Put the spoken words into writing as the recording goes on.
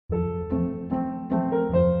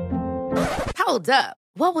Hold up.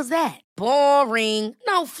 What was that? Boring.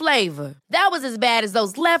 No flavor. That was as bad as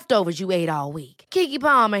those leftovers you ate all week. Keke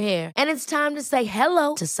Palmer here, and it's time to say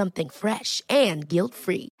hello to something fresh and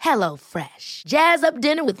guilt-free. Hello Fresh. Jazz up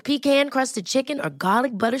dinner with pecan-crusted chicken or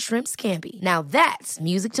garlic butter shrimp scampi. Now that's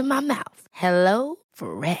music to my mouth. Hello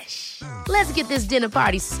Fresh. Let's get this dinner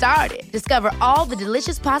party started. Discover all the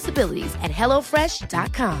delicious possibilities at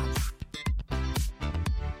hellofresh.com.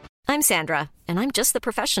 I'm Sandra, and I'm just the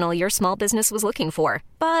professional your small business was looking for.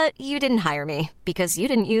 But you didn't hire me because you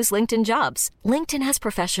didn't use LinkedIn Jobs. LinkedIn has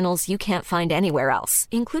professionals you can't find anywhere else,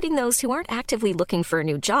 including those who aren't actively looking for a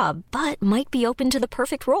new job, but might be open to the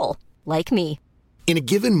perfect role, like me. In a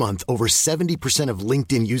given month, over 70% of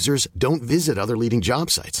LinkedIn users don't visit other leading job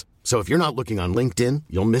sites. So if you're not looking on LinkedIn,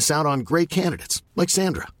 you'll miss out on great candidates like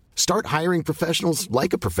Sandra. Start hiring professionals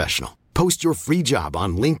like a professional. Post your free job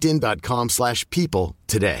on linkedin.com/people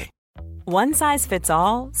today. One size fits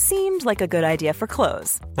all seemed like a good idea for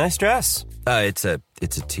clothes. Nice dress. It's a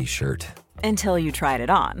t-shirt. Until you tried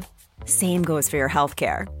it on. Same goes for your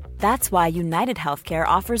healthcare. That's why United Healthcare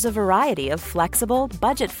offers a variety of flexible,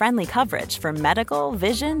 budget-friendly coverage for medical,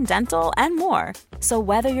 vision, dental, and more. So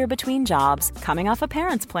whether you're between jobs, coming off a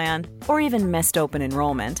parent's plan, or even missed open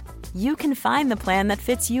enrollment, you can find the plan that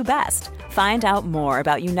fits you best. Find out more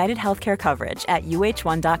about United Healthcare coverage at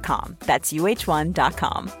uh1.com. That's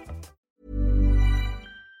uh1.com.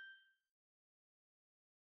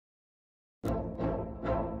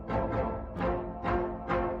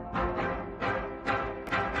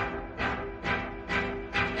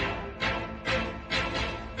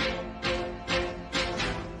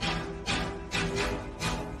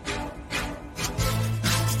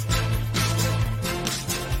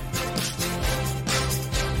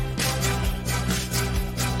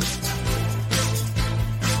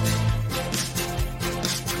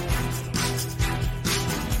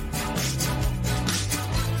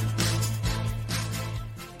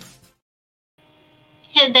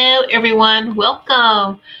 Hello, everyone.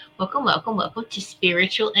 Welcome to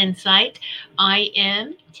Spiritual Insight. I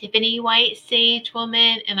am Tiffany White, Sage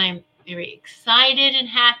Woman, and I'm very excited and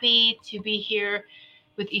happy to be here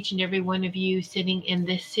with each and every one of you sitting in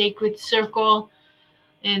this sacred circle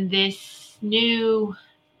in this new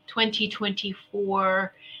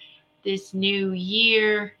 2024, this new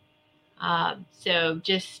year. So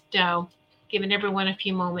just giving everyone a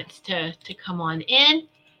few moments to come on in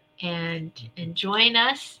and join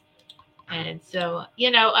us. And so,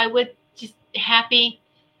 I would just happy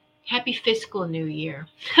fiscal new year.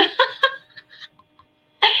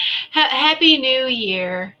 Happy New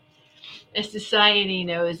Year, as society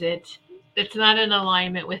knows it. It's not in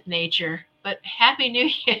alignment with nature, but Happy New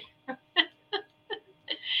Year.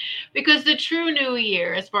 Because the true New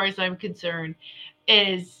Year, as far as I'm concerned,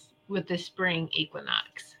 is with the spring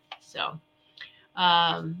equinox. So,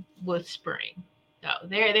 with spring. So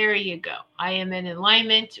there you go. I am in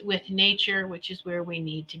alignment with nature, which is where we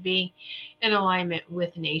need to be, in alignment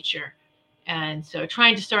with nature. And so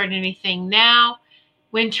trying to start anything now,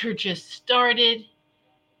 winter just started,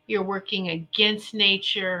 you're working against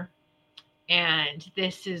nature. And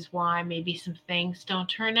this is why maybe some things don't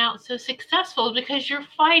turn out so successful, because you're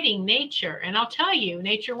fighting nature. And I'll tell you,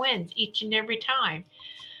 nature wins each and every time.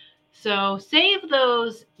 So save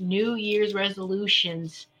those New Year's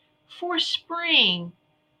resolutions for spring.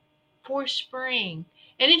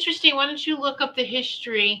 And interesting, why don't you look up the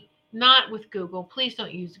history, not with Google. Please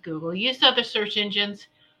don't use Google. Use other search engines.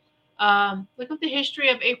 Look up the history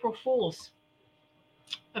of April Fool's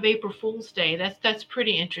Day. That's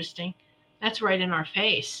pretty interesting. That's right in our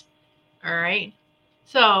face. All right.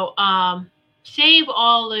 So save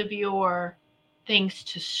all of your things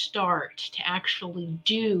to start, to actually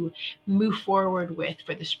move forward with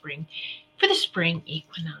for the spring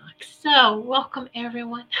equinox. So welcome,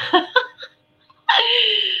 everyone.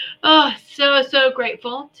 Oh, so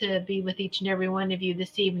grateful to be with each and every one of you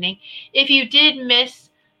this evening. If you did miss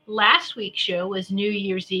last week's show, was New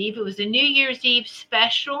Year's Eve. It was a New Year's Eve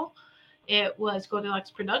special. It was Goldilocks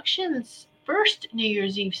Productions' first New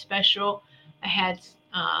Year's Eve special. I had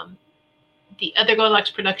the other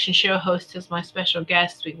Goldilocks Production show host as my special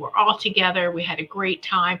guest. We were all together. We had a great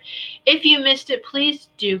time. If you missed it, please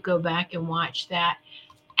do go back and watch that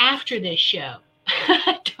after this show.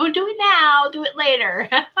 Don't do it now. Do it later.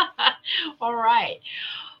 All right.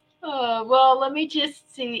 Well, let me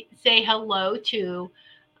just say hello to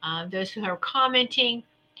those who are commenting.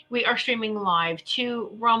 We are streaming live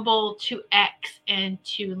to Rumble, to X, and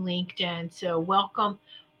to LinkedIn. So welcome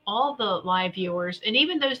all the live viewers, and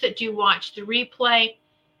even those that do watch the replay.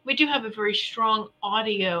 We do have a very strong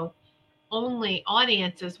audio only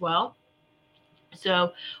audience as well.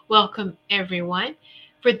 So welcome, everyone.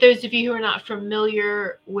 For those of you who are not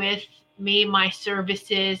familiar with me, my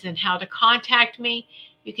services, and how to contact me,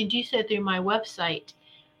 you can do so through my website,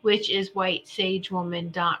 which is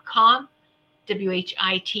whitesagewoman.com,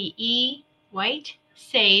 WHITE, White,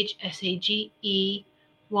 Sage, SAGE,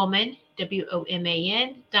 Woman,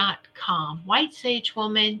 WOMAN.com,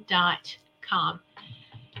 whitesagewoman.com.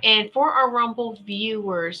 And for our Rumble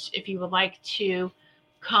viewers, if you would like to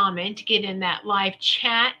comment, get in that live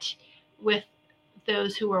chat with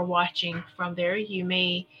those who are watching from there, you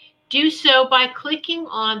may do so by clicking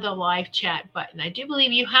on the live chat button. I do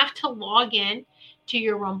believe you have to log in to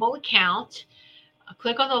your Rumble account.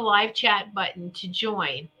 Click on the live chat button to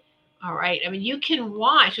join. All right. I mean, you can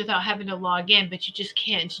watch without having to log in, but you just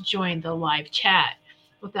can't join the live chat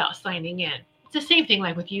without signing in. It's the same thing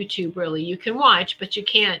like with YouTube, really. You can watch, but you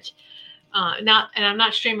can't. And I'm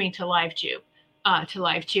not streaming to YouTube. I'm not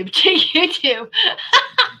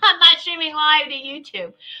streaming live to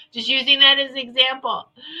YouTube. Just using that as an example.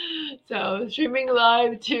 So streaming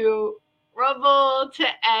live to Rumble, to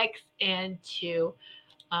X, and to,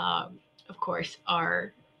 of course,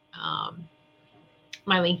 our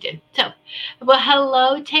my LinkedIn. So, well,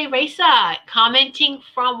 hello, Teresa,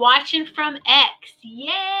 watching from X.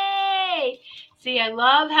 Yay! See, I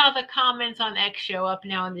love how the comments on X show up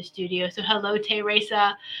now in the studio. So, hello,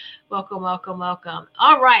 Teresa. Welcome, welcome, welcome.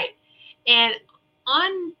 All right. And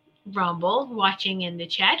on Rumble, watching in the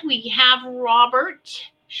chat, we have Robert,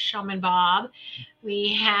 Shaman Bob.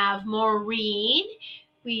 We have Maureen.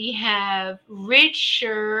 We have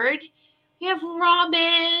Richard. We have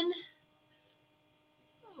Robin.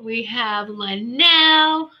 We have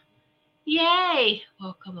Linnell. Yay.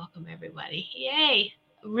 Welcome, welcome, everybody. Yay.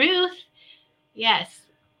 Ruth. Yes,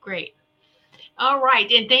 great. All right.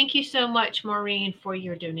 And thank you so much, Maureen, for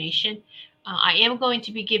your donation. I am going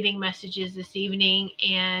to be giving messages this evening.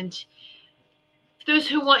 And for those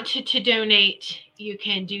who want to donate, you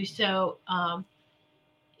can do so.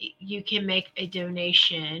 You can make a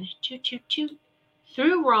donation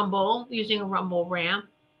through Rumble using a Rumble rant.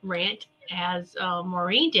 As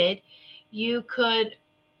Maureen did. You could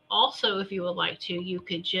also, if you would like to, you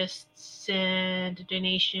could just send a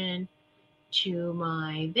donation to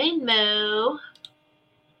my Venmo,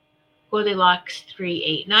 Goldilocks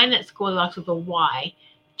 389. That's Goldilocks with a Y,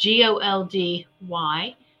 GOLDY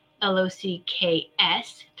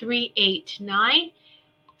LOCKS 389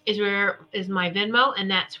 is my Venmo, and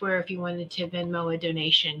that's where if you wanted to Venmo a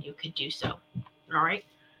donation, you could do so. All right.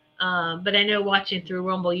 But I know watching through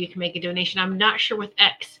Rumble, you can make a donation. I'm not sure with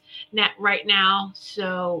X right now,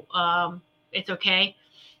 so it's okay.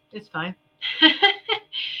 It's fine.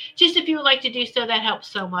 Just if you would like to do so, that helps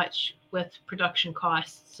so much with production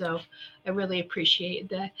costs. So I really appreciate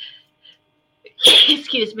that.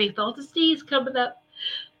 Excuse me, all the sneeze coming up.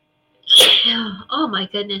 Oh my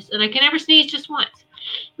goodness. And I can never sneeze just once.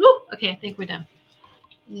 Woo! Okay, I think we're done.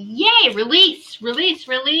 Yay! Release.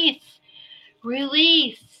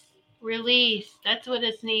 That's what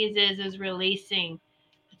a sneeze is releasing.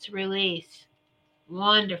 It's release.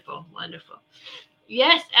 Wonderful.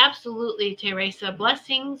 Yes, absolutely, Teresa.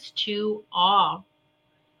 Blessings to all.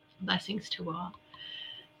 So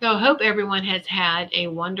I hope everyone has had a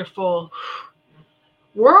wonderful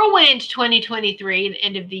whirlwind 2023, the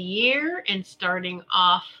end of the year, and starting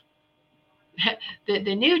off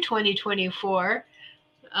the new 2024,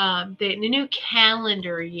 the new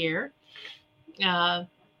calendar year. It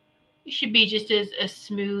should be just as a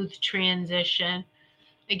smooth transition.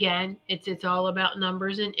 Again, it's all about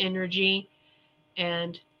numbers and energy.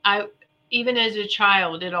 And I, even as a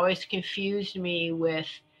child, it always confused me with,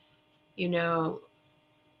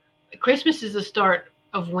 Christmas is the start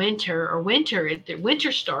of winter, or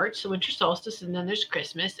winter starts, the winter solstice, and then there's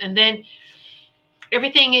Christmas, and then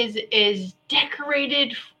everything is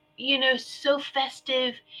decorated, so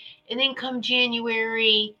festive, and then come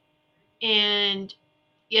January, and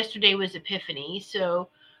yesterday was Epiphany, so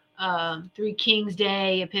Three Kings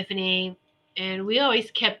Day, Epiphany, and we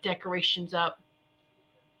always kept decorations up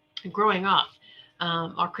growing up,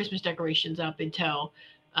 our Christmas decorations up until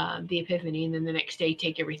the Epiphany, and then the next day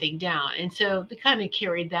take everything down. And so they kind of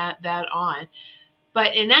carried that on.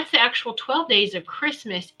 And that's the actual 12 days of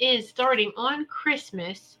Christmas, is starting on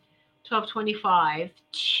Christmas, 12/25,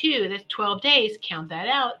 that's 12 days, count that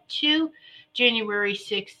out, to January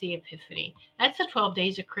 6th, the Epiphany. That's the 12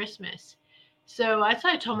 days of Christmas. So that's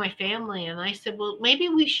what I told my family, and I said, well, maybe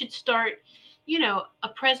we should start, a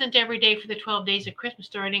present every day for the 12 days of Christmas,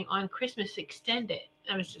 starting on Christmas extended.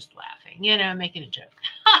 I was just laughing, making a joke.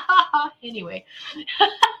 Anyway.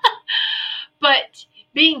 But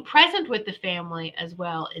being present with the family as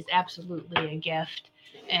well is absolutely a gift.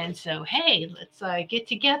 And so, hey, let's get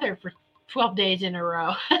together for 12 days in a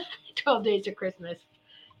row, 12 days of Christmas.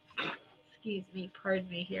 Excuse me, pardon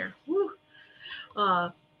me here. Woo.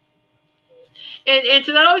 And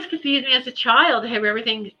so that always confused me as a child to have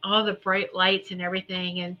everything, all the bright lights and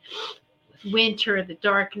everything, and winter, the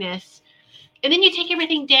darkness. And then you take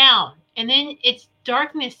everything down, and then it's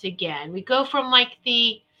darkness again. We go from like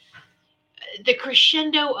the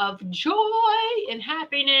crescendo of joy and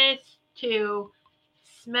happiness to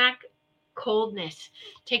smack coldness,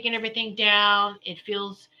 taking everything down. It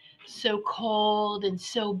feels so cold and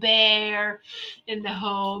so bare in the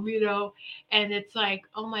home, and it's like,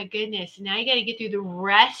 oh my goodness, now you got to get through the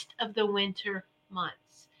rest of the winter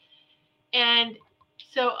months. And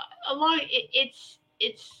so along it's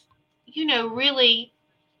really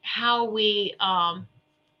how we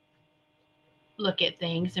look at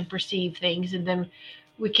things and perceive things, and then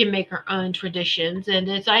we can make our own traditions. And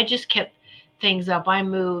as I just kept things up, I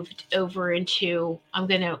moved over into, I'm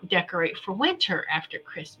going to decorate for winter after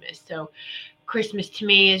Christmas. So Christmas to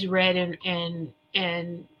me is red and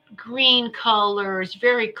green colors,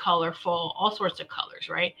 very colorful, all sorts of colors,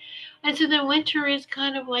 right? And so then winter is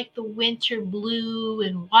kind of like the winter blue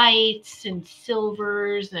and whites and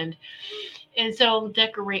silvers, and so I'll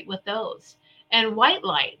decorate with those. And white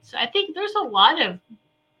lights. I think there's a lot of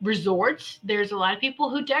resorts. There's a lot of people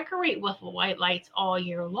who decorate with white lights all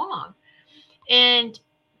year long. And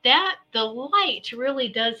that the light really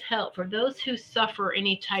does help for those who suffer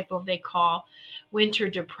any type of, they call winter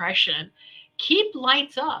depression. Keep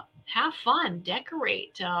lights up, have fun,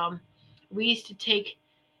 decorate. We used to take,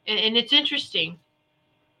 and it's interesting.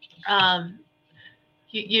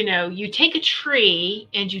 You take a tree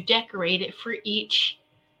and you decorate it for each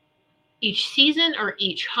season or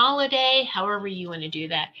each holiday, however you want to do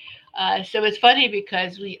that. So it's funny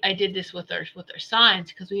because I did this with our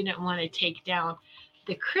sons, because we didn't want to take down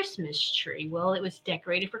the Christmas tree. Well, it was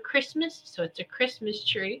decorated for Christmas, so it's a Christmas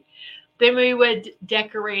tree. Then we would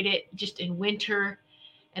decorate it just in winter,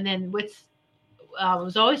 and then it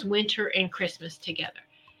was always winter and Christmas together.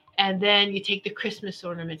 And then you take the Christmas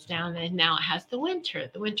ornaments down, and now it has the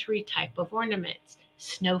wintry type of ornaments,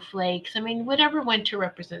 snowflakes. I mean, whatever winter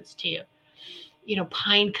represents to you.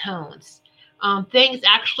 Pine cones, things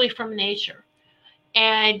actually from nature.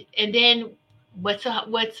 And then what's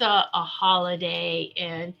a holiday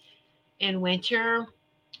in winter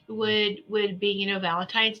would be,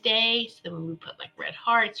 Valentine's Day. So then we put like red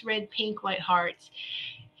hearts, red, pink, white hearts.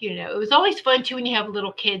 It was always fun too when you have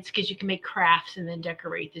little kids, because you can make crafts and then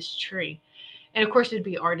decorate this tree. And of course it'd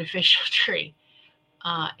be an artificial tree.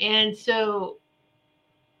 And so,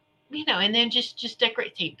 and then just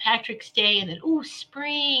decorate St. Patrick's Day, and then,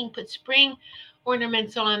 spring, put spring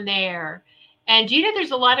ornaments on there. And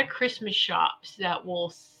there's a lot of Christmas shops that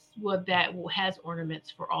has ornaments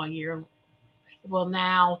for all year. Well,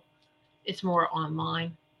 now it's more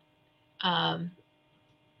online.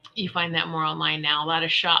 You find that more online now. A lot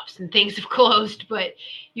of shops and things have closed, but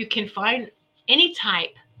you can find any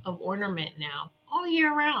type of ornament now all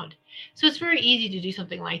year round. So it's very easy to do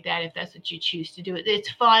something like that if that's what you choose to do.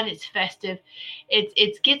 It's fun, it's festive.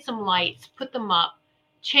 It's get some lights, put them up,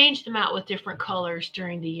 change them out with different colors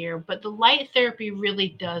during the year. But the light therapy really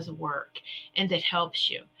does work, and it helps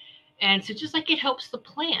you. And so just like it helps the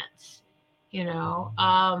plants,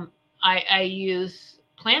 I use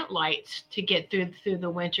plant lights to get through the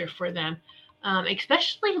winter for them.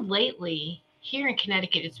 Especially lately here in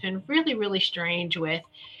Connecticut, it's been really, really strange with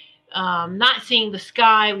not seeing the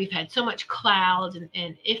sky. We've had so much clouds, and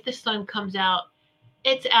if the sun comes out,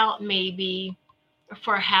 it's out maybe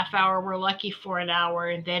for a half hour. We're lucky for an hour,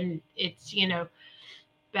 and then it's,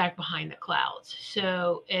 back behind the clouds.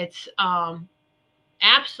 So it's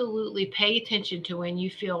absolutely pay attention to when you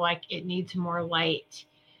feel like it needs more light.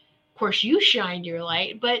 Of course, you shine your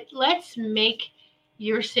light, but let's make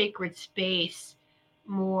your sacred space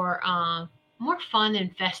more fun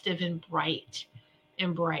and festive and bright.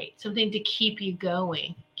 Something to keep you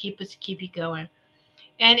going, keep you going.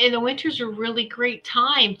 And in the winter's a really great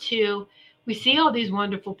time we see all these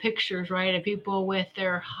wonderful pictures, right, of people with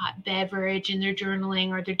their hot beverage and their journaling,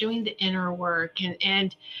 or they're doing the inner work,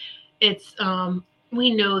 and it's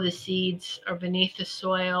we know the seeds are beneath the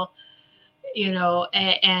soil,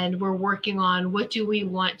 and we're working on what do we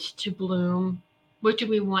want to bloom, what do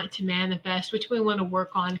we want to manifest, what do we want to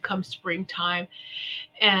work on come springtime,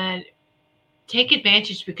 and take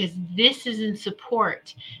advantage, because this is in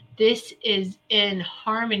support. This is in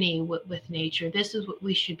harmony with nature. This is what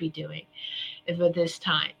we should be doing at this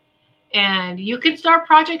time. And you can start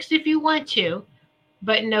projects if you want to,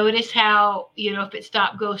 But notice how, if it's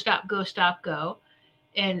stop, go, stop, go, stop, go.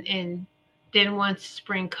 And then once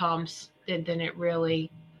spring comes, then it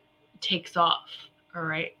really takes off. All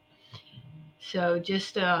right. So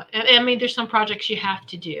just, there's some projects you have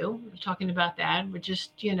to do. We're talking about that. We're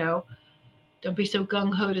just, don't be so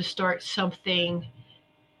gung-ho to start something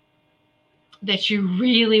that you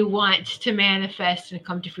really want to manifest and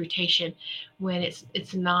come to fruition when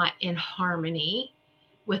it's not in harmony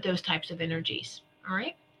with those types of energies. All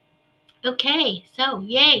right. Okay. So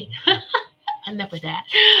yay. Enough with that.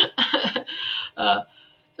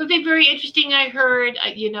 Something very interesting I heard,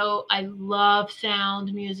 I love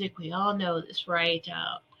sound music. We all know this, right?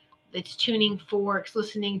 It's tuning forks,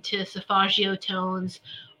 listening to Solfeggio tones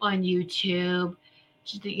on YouTube,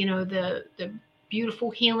 the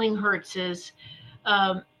beautiful healing hertzes.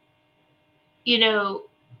 I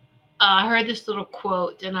heard this little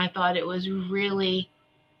quote and I thought it was really,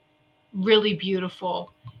 really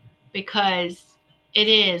beautiful, because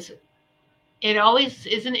it always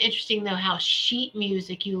isn't interesting though how sheet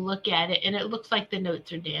music, you look at it and it looks like the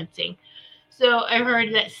notes are dancing. So I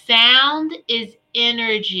heard that sound is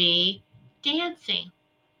energy dancing.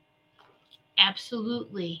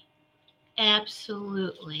 Absolutely.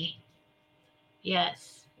 Absolutely.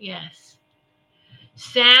 Yes. Yes.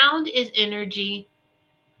 Sound is energy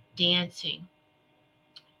dancing.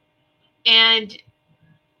 And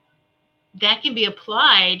that can be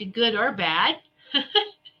applied, good or bad,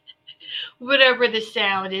 whatever the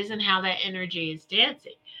sound is and how that energy is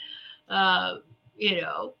dancing.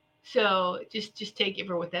 So just take it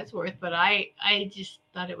for what that's worth. But I just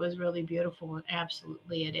thought it was really beautiful, and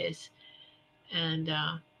absolutely it is. And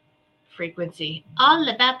frequency, all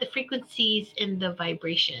about the frequencies and the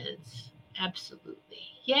vibrations. Absolutely.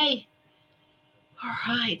 Yay. All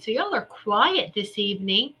right. So y'all are quiet this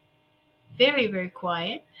evening. Very, very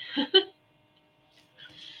quiet.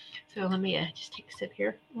 So let me just take a sip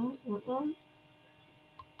here.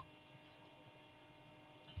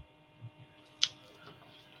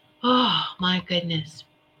 Oh, my goodness.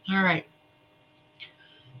 All right.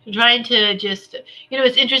 I'm trying to just,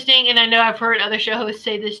 it's interesting, and I know I've heard other show hosts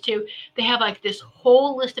say this too. They have like this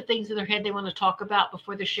whole list of things in their head they want to talk about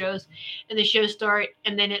before the shows, and the shows start,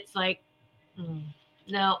 and then it's like,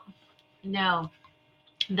 no.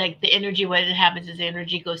 Like the energy, what happens is the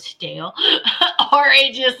energy goes stale, or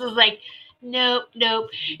it just is like, nope.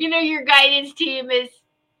 Your guidance team is,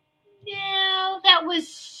 no, that was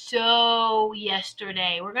so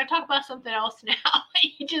yesterday. We're going to talk about something else now.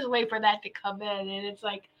 You just wait for that to come in, and it's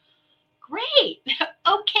like, great.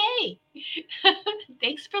 Okay.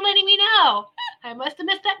 Thanks for letting me know. I must have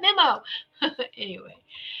missed that memo. Anyway,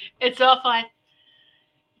 it's all fun.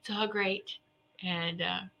 It's all great. And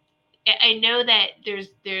I know that there's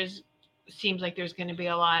seems like there's going to be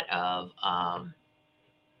a lot of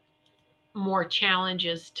more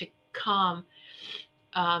challenges to come,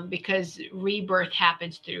 because rebirth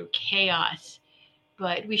happens through chaos.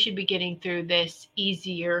 But we should be getting through this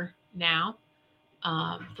easier now.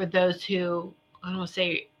 For those who, I don't want to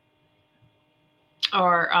say,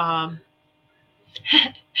 are,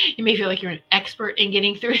 you may feel like you're an expert in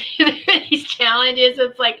getting through these challenges.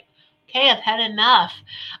 It's like, okay, I've had enough.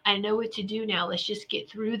 I know what to do now. Let's just get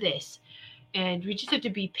through this. And we just have to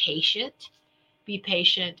be patient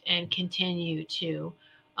and continue to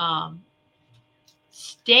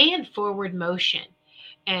stay in forward motion.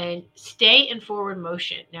 Now,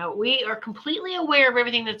 we are completely aware of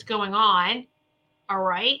everything that's going on. All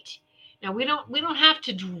right. Now, we don't have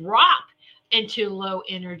to drop into low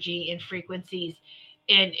energy and frequencies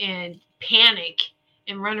and panic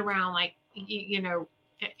and run around like,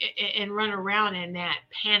 and run around in that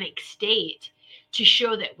panic state to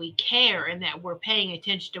show that we care and that we're paying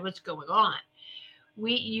attention to what's going on.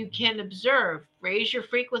 You can observe, raise your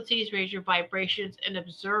frequencies, raise your vibrations, and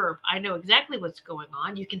observe. I know exactly what's going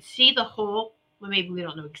on. You can see the whole, well, maybe we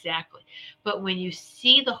don't know exactly, but when you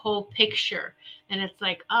see the whole picture, and it's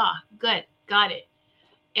like, good, got it.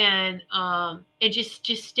 And just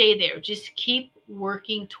stay there. Just keep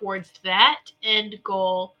working towards that end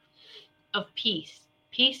goal of peace.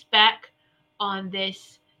 Peace back on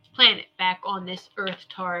this planet, back on this earth,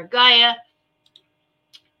 Tara Gaia,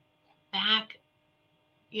 back,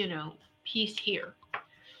 peace here.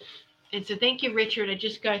 And so thank you, Richard. I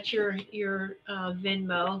just got your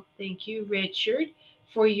Venmo. Thank you, Richard,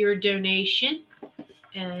 for your donation.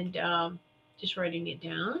 And just writing it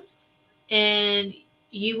down. And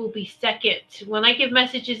you will be second. When I give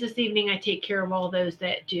messages this evening, I take care of all those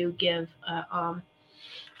that do give a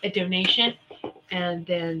donation. And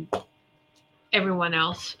then everyone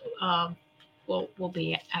else will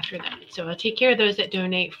be after that. So I'll take care of those that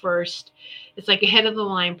donate first. It's like a head of the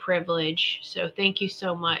line privilege. So thank you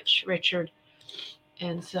so much, Richard.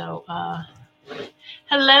 And so,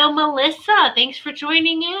 hello, Melissa. Thanks for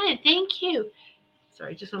joining in. Thank you.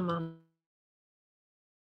 Sorry, just a moment.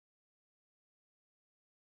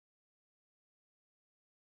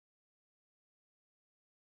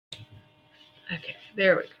 Okay,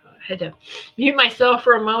 there we go. I had to mute myself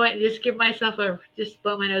for a moment and just give myself just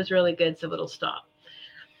blow my nose really good so it'll stop.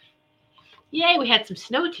 Yay, we had some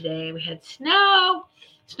snow today. We had snow,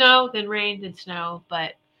 then rain, then snow,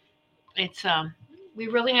 but it's we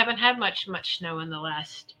really haven't had much snow in the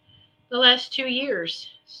last 2 years.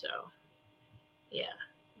 So yeah,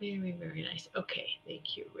 very, very nice. Okay,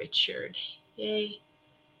 thank you, Richard. Yay.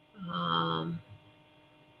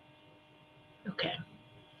 Okay.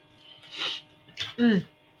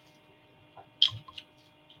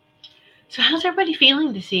 So how's everybody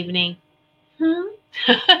feeling this evening? Feel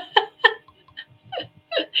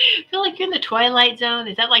like you're in the twilight zone?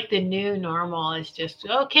 Is that like the new normal? It's just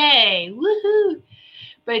okay, woohoo!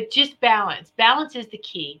 But just balance. Balance is the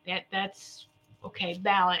key. That's okay.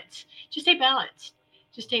 Balance. Just stay balanced.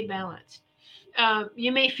 Just stay balanced.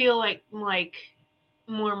 You may feel like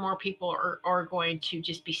more and more people are going to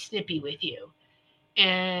just be snippy with you,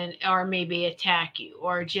 and or maybe attack you,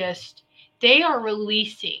 or just they are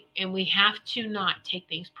releasing, and we have to not take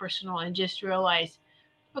things personal and just realize,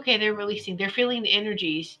 okay, they're releasing. They're feeling the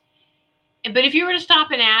energies. But if you were to stop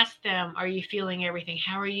and ask them, are you feeling everything?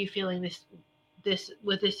 How are you feeling this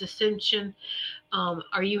with this ascension?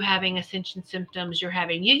 Are you having ascension symptoms? You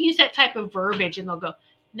use that type of verbiage and they'll go,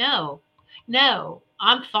 no,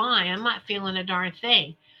 I'm fine. I'm not feeling a darn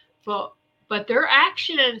thing. But their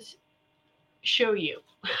actions show you.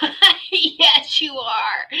 Yes, you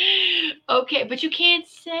are. Okay, but you can't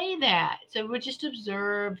say that. So we'll just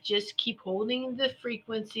observe, just keep holding the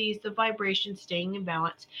frequencies, the vibrations, staying in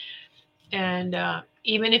balance. And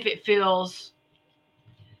even if it feels,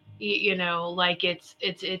 like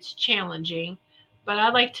it's challenging, but I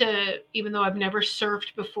like to, even though I've never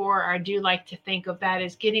surfed before, I do like to think of that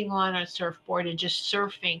as getting on a surfboard and just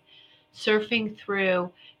surfing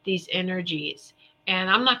through these energies.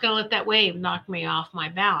 And I'm not going to let that wave knock me off my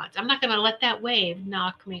balance. I'm not going to let that wave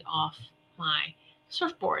knock me off my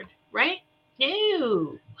surfboard, right?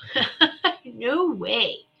 No. No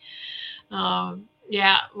way.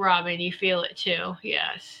 Yeah, Robin, you feel it too.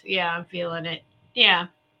 Yes. Yeah, I'm feeling it. Yeah.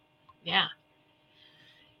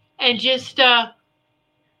 And just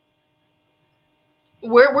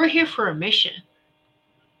we're here for a mission.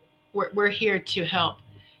 We're here to help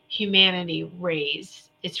humanity raise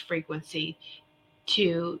its frequency.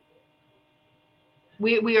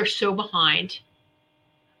 We are so behind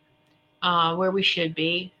where we should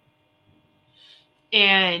be,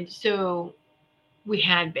 and so we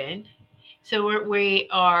had been. So we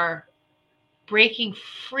are breaking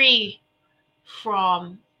free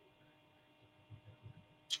from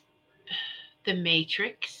the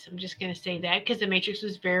matrix. I'm just going to say that because the matrix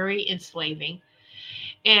was very enslaving.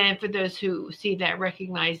 And for those who see that,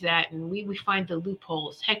 recognize that, and we find the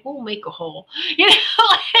loopholes. Heck, we'll make a hole.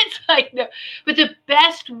 It's like, no. But the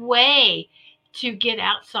best way to get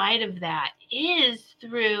outside of that is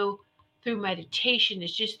through meditation.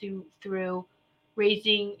 It's just through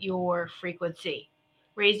raising your frequency,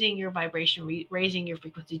 raising your vibration, raising your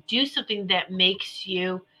frequency. Do something that makes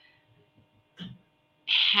you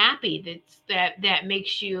happy. That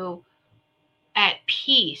makes you at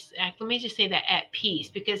peace. Let me just say that, at peace,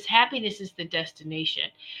 because happiness is the destination.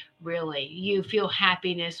 Really, you feel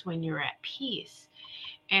happiness when you're at peace.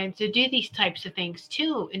 And to do these types of things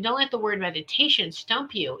too, and don't let the word meditation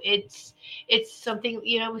stump you. It's something,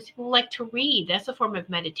 people like to read. That's a form of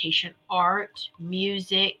meditation. Art,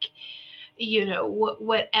 music,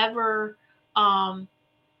 whatever.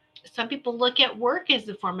 Some people look at work as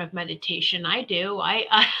a form of meditation. I do.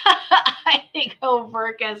 I think of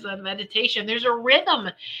work as a meditation. There's a rhythm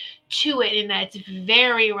to it, and that's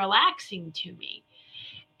very relaxing to me.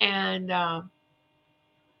 And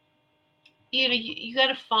you got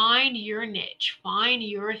to find your niche, find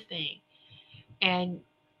your thing, and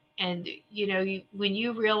when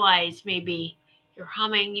you realize maybe you're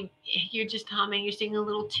humming, you're just humming, you're singing a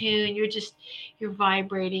little tune, you're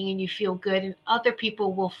vibrating and you feel good, and other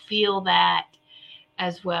people will feel that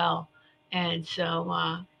as well. And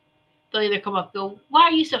so they'll either come up and go, why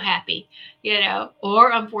are you so happy?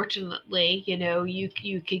 Or unfortunately,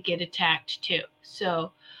 you could get attacked too.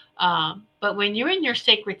 So, but when you're in your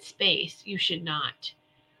sacred space, you should not.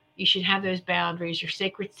 You should have those boundaries. Your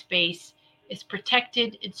sacred space is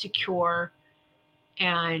protected and secure,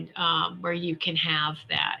 and where you can have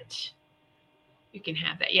that You can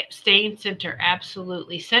have that. Yeah, staying center,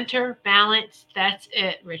 absolutely. Center, balance, that's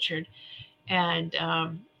it, Richard. And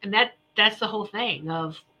that's the whole thing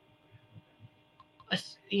of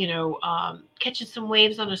catching some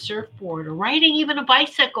waves on a surfboard or riding even a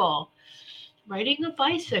bicycle. Riding a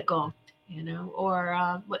bicycle,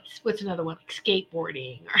 or what's another one, like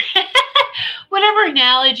skateboarding or whatever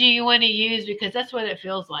analogy you want to use, because that's what it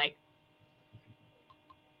feels like.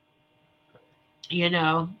 And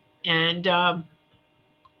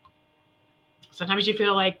sometimes you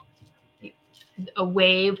feel like a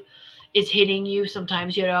wave is hitting you.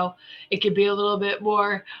 Sometimes, it could be a little bit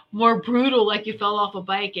more brutal, like you fell off a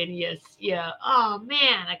bike and oh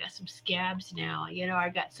man, I got some scabs now. I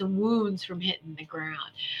got some wounds from hitting the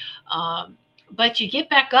ground. But you get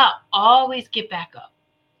back up. Always get back up.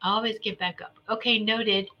 Always get back up. Okay,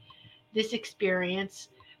 noted this experience.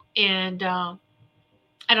 And I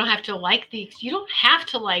don't have to you don't have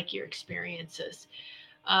to like your experiences.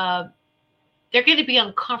 They're going to be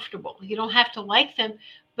uncomfortable. You don't have to like them,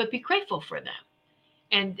 but be grateful for them.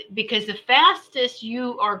 And because the fastest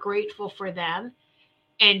you are grateful for them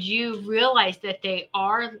and you realize that they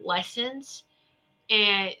are lessons,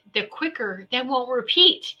 and the quicker they won't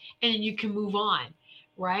repeat, and then you can move on,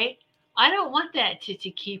 right? I don't want that to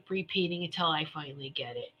keep repeating until I finally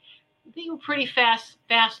get it. I think we're pretty fast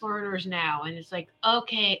learners now. And it's like,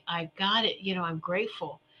 okay, I got it. I'm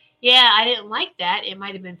grateful. Yeah, I didn't like that. It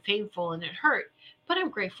might have been painful and it hurt, but I'm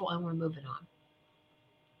grateful and we're moving on.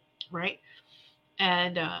 Right?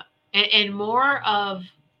 And more of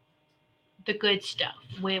the good stuff.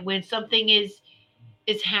 When something is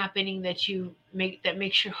happening that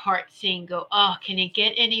makes your heart sing, go, oh, can it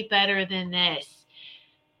get any better than this?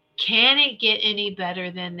 Can it get any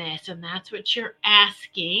better than this? And that's what you're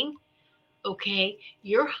asking. Okay,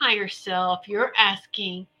 your higher self, you're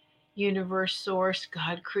asking universe, source,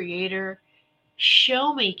 God, creator,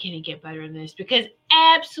 show me, can it get better than this? Because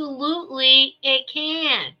absolutely it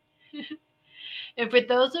can. And for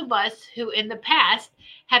those of us who in the past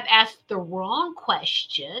have asked the wrong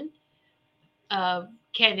question of,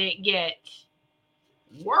 can it get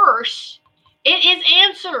worse? It is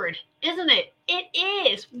answered, isn't it? It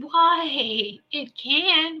is. Why? It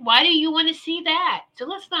can. Why do you want to see that? So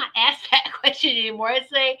let's not ask that question anymore. Let's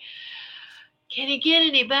say, can it get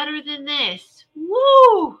any better than this?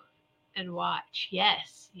 Woo! And watch.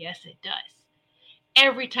 Yes, it does.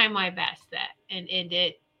 Every time I've asked that. And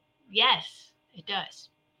yes, it does.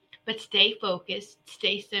 But stay focused,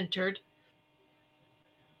 stay centered.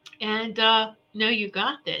 And know you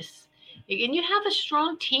got this. And you have a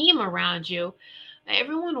strong team around you.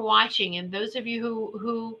 Everyone watching, and those of you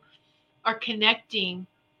who are connecting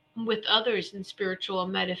with others in spiritual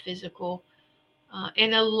and metaphysical,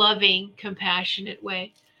 in a loving, compassionate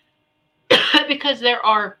way. Because there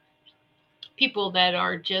are people that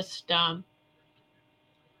are just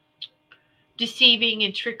deceiving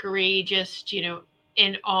and trickery, just,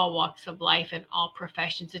 in all walks of life and all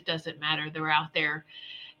professions. It doesn't matter. They're out there.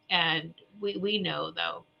 And we know,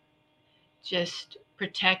 though, just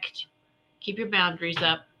protect, keep your boundaries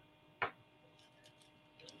up.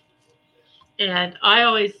 And I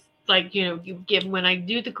always you give, when I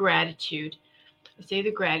do the gratitude, I say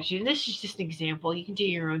the gratitude, and this is just an example. You can do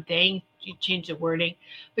your own thing. You change the wording,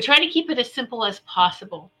 but try to keep it as simple as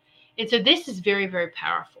possible. And so this is very, very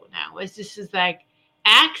powerful now, as this is like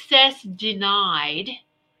access denied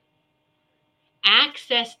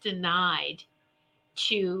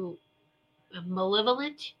to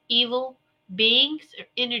malevolent, evil beings or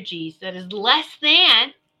energies that is less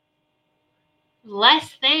than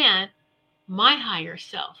my higher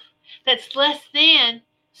self. That's less than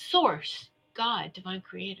source, God, divine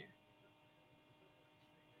creator.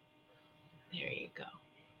 There you go.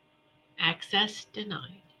 Access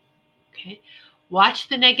denied. Okay. Watch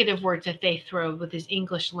the negative words that they throw with this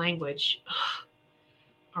English language.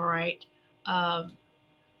 All right. And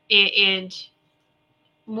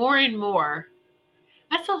more and more,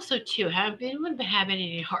 that's also too, have anyone been having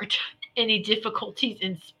any hard time, any difficulties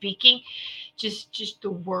in speaking? Just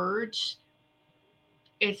the words.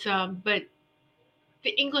 It's but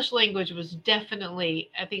the English language was definitely,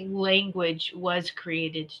 I think language was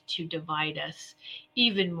created to divide us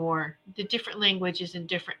even more. The different languages in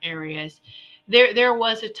different areas. There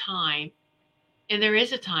was a time, and there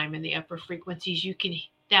is a time in the upper frequencies, you can,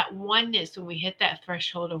 that oneness, when we hit that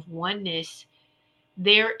threshold of oneness,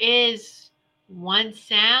 there is one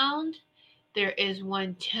sound, there is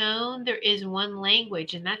one tone, there is one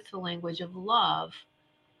language, and that's the language of love.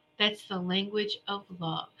 That's the language of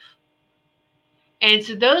love. And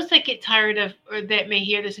so those that get tired of, or that may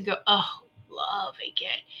hear this and go, oh, love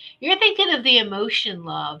again. You're thinking of the emotion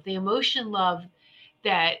love. The emotion love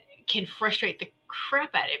that can frustrate the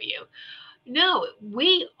crap out of you. No,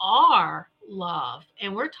 we are love.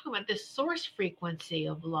 And we're talking about the source frequency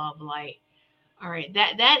of love light. All right.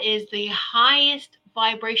 That is the highest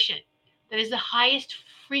vibration. That is the highest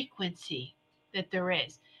frequency that there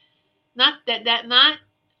is. Not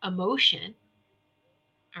emotion.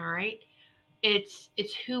 All right. It's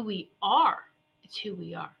who we are. It's who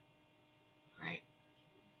we are. All right.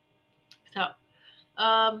 So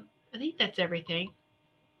I think that's everything.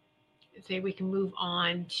 So we can move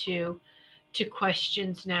on to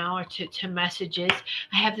questions now, or to messages.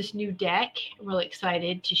 I have this new deck. I'm really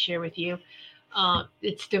excited to share with you.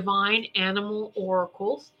 It's Divine Animal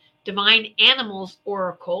Oracles. Divine Animals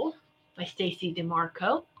Oracle by Stacey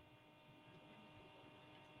DeMarco.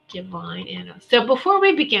 Divine Animals. So before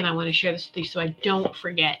we begin, I want to share this with you so I don't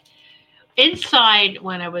forget. Inside,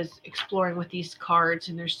 when I was exploring with these cards,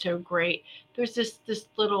 and they're so great, there's this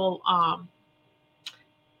little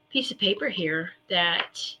piece of paper here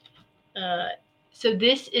that so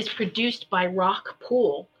this is produced by Rock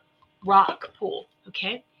Pool,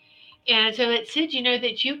 okay? And so it said,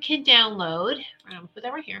 that you can download, I'm going to put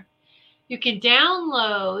that right here. You can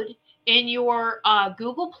download in your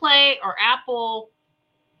Google Play or Apple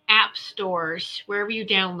app stores, wherever you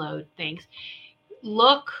download things.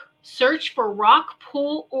 Search for Rock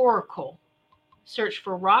Pool Oracle. Search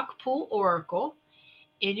for Rock Pool Oracle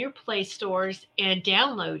in your Play stores and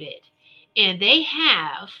download it. And they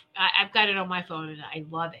have, I've got it on my phone and I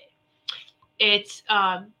love it. It's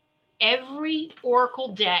every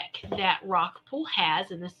Oracle deck that Rock Pool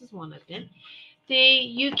has, and this is one of them.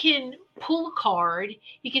 You can pull a card.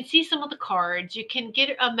 You can see some of the cards. You can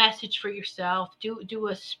get a message for yourself. Do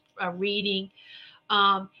a reading.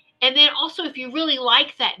 And then also, if you really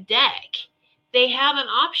like that deck, they have an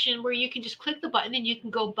option where you can just click the button and you can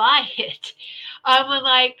go buy it. I'm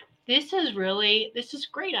like, this is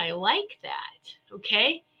great. I like that.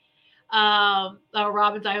 Okay.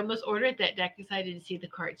 Robbins, I almost ordered that deck because I didn't see the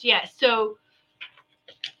cards. Yeah. So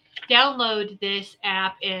download this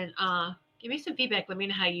app and give me some feedback. Let me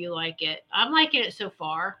know how you like it. I'm liking it so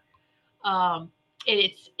far.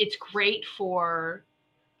 It's great for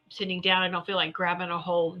sitting down. I don't feel like grabbing a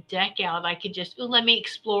whole deck out. I could just let me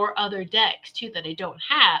explore other decks too that I don't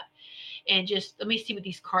have, and just let me see what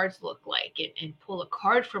these cards look like, and pull a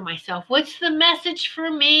card for myself. What's the message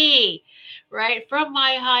for me, right? From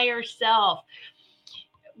my higher self.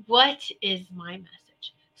 What is my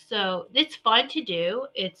message? So it's fun to do.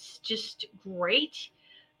 It's just great.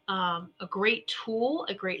 A great tool,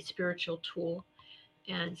 a great spiritual tool.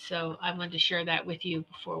 And so I wanted to share that with you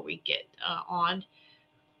before we get on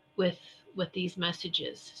with these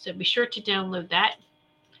messages. So be sure to download that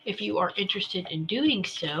if you are interested in doing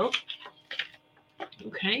so.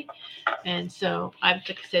 Okay. And so like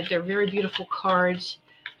I said, they're very beautiful cards.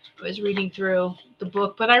 I was reading through the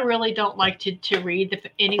book, but I really don't like to read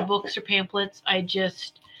any books or pamphlets.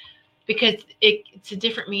 Because it's a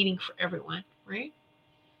different meaning for everyone, right?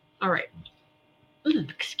 All right.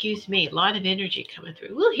 Excuse me. A lot of energy coming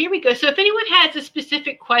through. Well, here we go. So if anyone has a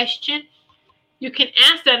specific question, you can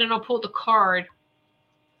ask that and I'll pull the card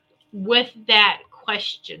with that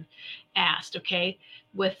question asked, okay?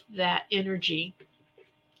 With that energy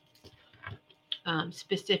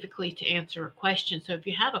specifically to answer a question. So if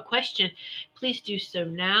you have a question, please do so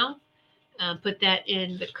now. Put that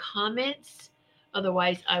in the comments.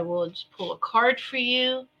 Otherwise, I will just pull a card for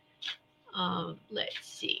you. Let's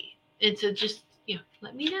see. And so just,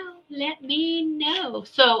 let me know.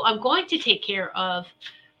 So I'm going to take care of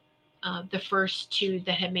the first two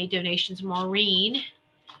that have made donations. Maureen,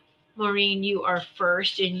 you are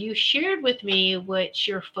first, and you shared with me what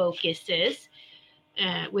your focus is,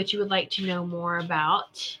 what you would like to know more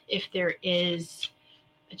about, if there is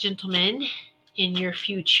a gentleman in your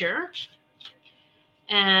future.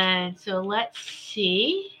 And so let's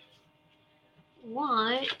see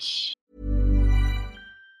what...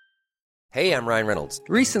 Hey, I'm Ryan Reynolds.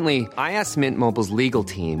 Recently, I asked Mint Mobile's legal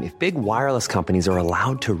team if big wireless companies are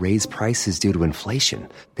allowed to raise prices due to inflation.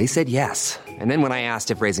 They said yes. And then when I asked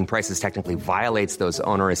if raising prices technically violates those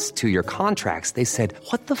onerous 2-year contracts, they said,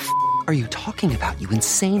 "What the f*** are you talking about, you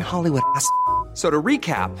insane Hollywood ass?" So to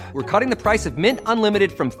recap, we're cutting the price of Mint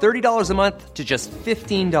Unlimited from $30 a month to just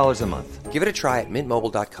 $15 a month. Give it a try at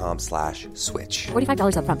mintmobile.com/switch.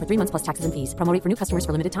 $45 up front for 3 months plus taxes and fees. Promo rate for new customers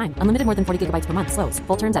for limited time. Unlimited more than 40 gigabytes per month. Slows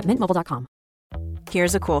full terms at mintmobile.com.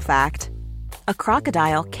 Here's a cool fact. A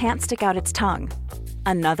crocodile can't stick out its tongue.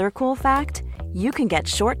 Another cool fact, you can get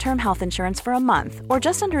short-term health insurance for a month or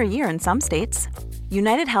just under a year in some states.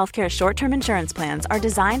 United Healthcare short-term insurance plans are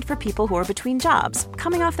designed for people who are between jobs,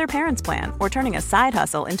 coming off their parents' plan, or turning a side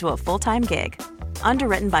hustle into a full-time gig.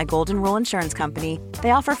 Underwritten by Golden Rule Insurance Company,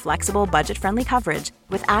 they offer flexible, budget-friendly coverage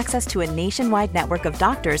with access to a nationwide network of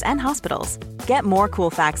doctors and hospitals. Get more cool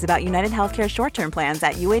facts about United Healthcare short-term plans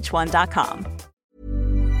at uh1.com.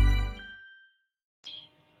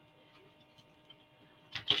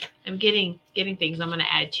 I'm getting things I'm going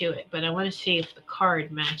to add to it, but I want to see if the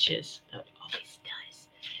card matches. Oh, it always does.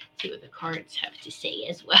 See what the cards have to say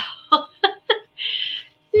as well.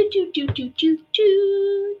 It's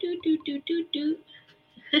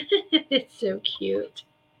so cute.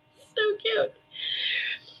 So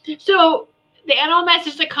cute. So the animal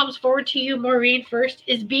message that comes forward to you, Maureen, first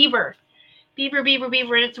is beaver. Beaver,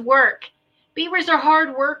 and it's work. Beavers are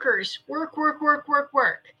hard workers. Work.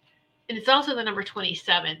 And it's also the number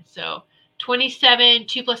 27. So 27,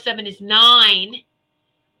 2 plus 7 is 9.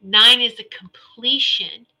 9 is the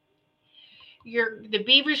completion. The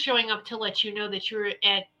beaver's showing up to let you know that you're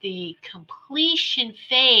at the completion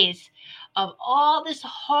phase of all this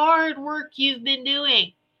hard work you've been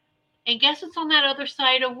doing. And guess what's on that other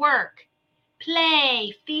side of work?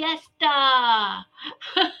 Play, fiesta,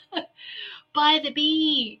 by the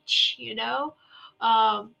beach,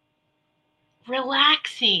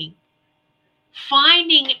 relaxing,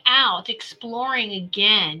 finding out, exploring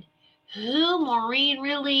again who Maureen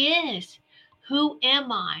really is. Who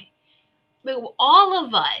am I? But all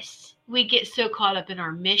of us, we get so caught up in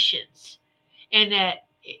our missions, and that,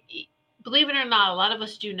 believe it or not, a lot of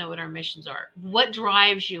us do know what our missions are. What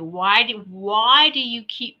drives you? Why do you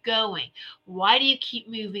keep going? Why do you keep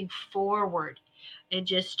moving forward? And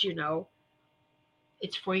just,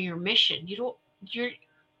 it's for your mission. You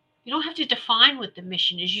don't have to define what the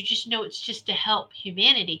mission is. You just know it's just to help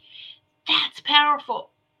humanity. That's powerful.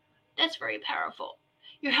 That's very powerful.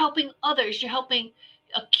 You're helping others. You're helping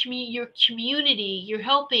your community. You're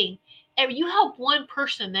helping. You help one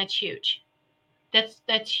person. That's huge.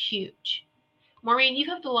 That's huge. Maureen, you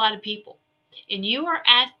helped a lot of people, and you are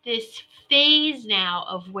at this phase now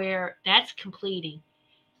of where that's completing.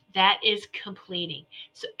 That is completing.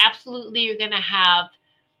 So absolutely, you're going to have.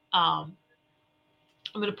 I'm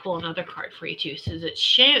going to pull another card for you too. So it's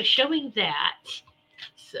showing that.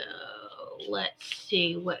 So let's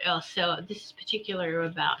see what else. So this is particular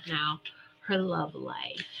about now her love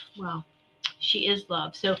life. Well, she is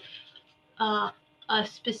love. So a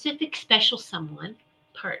specific special someone,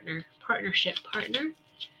 partner. Oh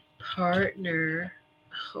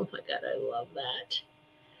my God, I love that.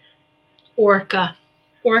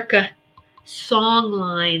 Orca, song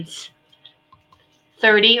lines.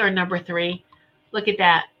 30 or number 3. Look at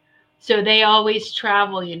that. So they always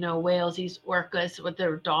travel, whales, these orcas with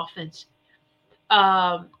their dolphins,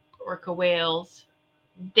 orca whales.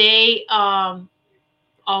 They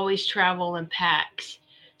always travel in packs.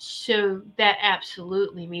 So that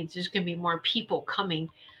absolutely means there's going to be more people coming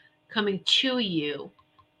to you,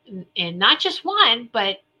 and not just one,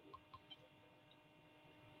 but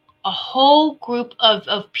a whole group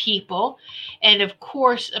of people, and of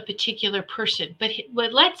course a particular person. But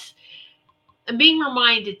I'm being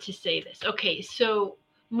reminded to say this. Okay, so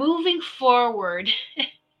moving forward in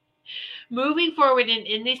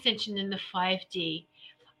the ascension in the 5D,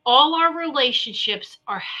 all our relationships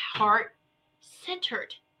are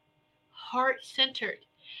heart-centered.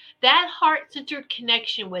 That heart-centered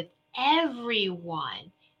connection with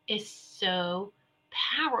everyone is so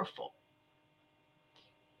powerful.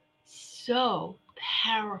 So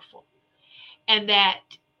powerful. And that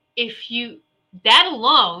that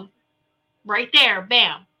alone, right there,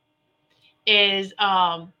 bam, is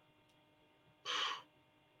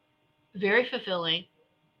very fulfilling.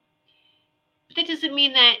 But that doesn't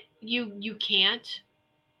mean that you can't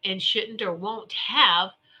and shouldn't or won't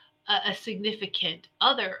have a significant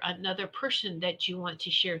other, another person that you want to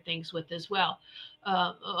share things with as well,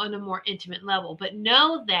 on a more intimate level. But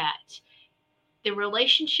know that the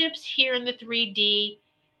relationships here in the 3D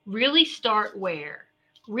really start where?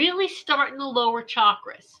 Really start in the lower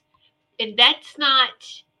chakras. And that's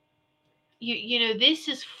not, this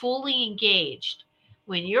is fully engaged.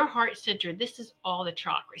 When you're heart-centered, this is all the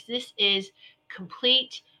chakras. This is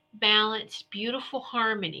complete, balanced, beautiful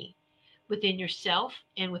harmony within yourself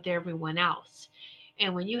and with everyone else.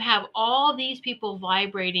 And when you have all these people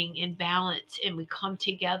vibrating in balance and we come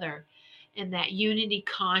together in that unity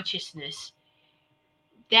consciousness,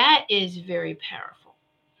 that is very powerful.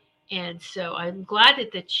 And so I'm glad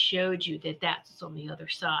that showed you that that's on the other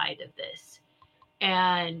side of this.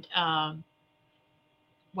 And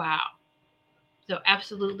wow. So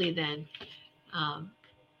absolutely then,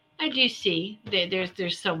 I do see that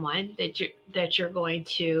there's someone that you're going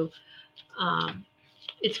to,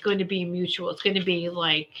 it's going to be mutual. It's going to be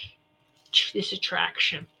like this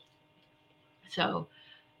attraction. So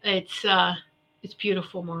it's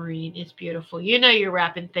beautiful, Maureen. It's beautiful. You know you're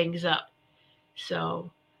wrapping things up. So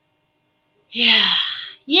yeah.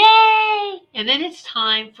 Yay! And then it's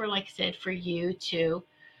time for, like I said, for you to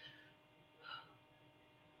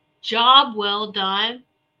job well done.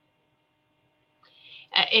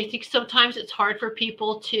 I think sometimes it's hard for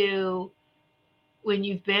people to, when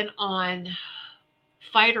you've been on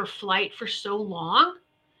fight or flight for so long,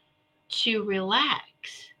 to relax.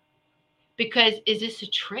 Because is this a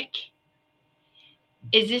trick?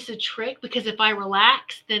 Is this a trick? Because if I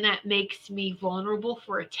relax, then that makes me vulnerable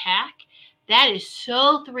for attack. That is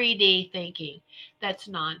so 3D thinking. That's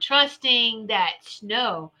non-trusting. That's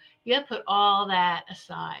no. You have to put all that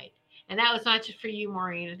aside. And that was not just for you,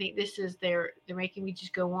 Maureen. I think this is they're making me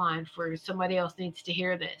just go on for somebody else needs to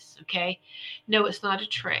hear this. Okay. No, it's not a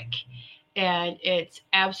trick. And it's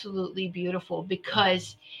absolutely beautiful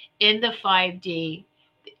because in the 5D,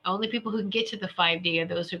 the only people who can get to the 5D are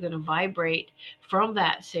those who are going to vibrate from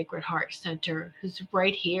that Sacred Heart Center, who's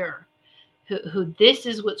right here, who this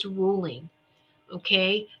is what's ruling.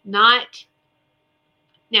 Okay. Not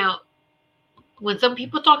now. When some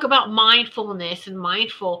people talk about mindfulness and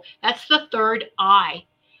mindful, that's the third eye.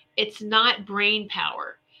 It's not brain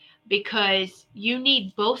power because you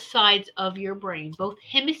need both sides of your brain, both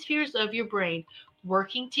hemispheres of your brain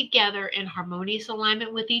working together in harmonious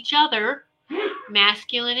alignment with each other,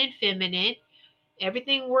 masculine and feminine,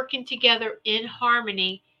 everything working together in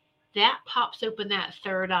harmony. That pops open that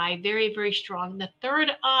third eye very, very strong. The third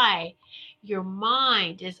eye, your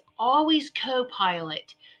mind is always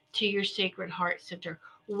co-pilot to your Sacred Heart Center,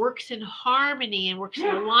 works in harmony and works in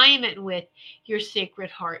alignment with your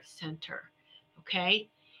Sacred Heart Center. Okay.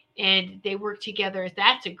 And they work together.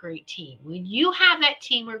 That's a great team. When you have that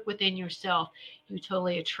teamwork within yourself, you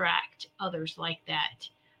totally attract others like that.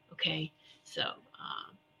 Okay. So,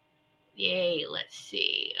 yay. Let's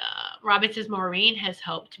see. Robin says, Maureen has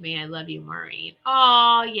helped me. I love you, Maureen.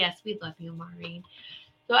 Oh, yes. We love you, Maureen.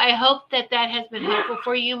 So I hope that has been helpful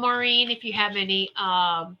for you, Maureen. If you have any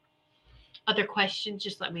other questions,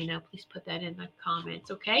 just let me know. Please put that in the comments,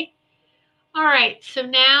 okay? All right, so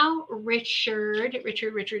now Richard,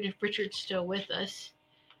 if Richard's still with us.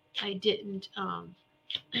 I didn't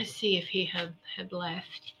see if he had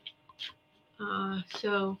left.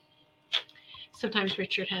 So sometimes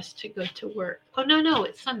Richard has to go to work. Oh, no,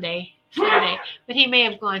 it's Saturday, but he may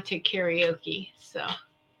have gone to karaoke, so.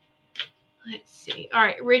 Let's see. All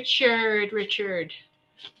right, Richard.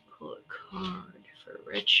 Pull a card for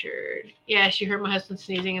Richard. Yes, you heard my husband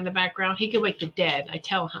sneezing in the background. He could wake the dead. I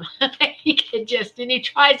tell him. He can just, and he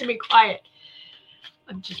tries to be quiet.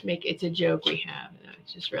 I'm just making, it's a joke we have.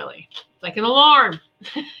 It's just really, it's like an alarm.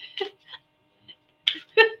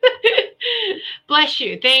 Bless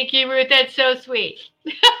you. Thank you, Ruth. That's so sweet.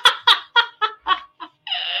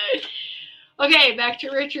 Okay, back to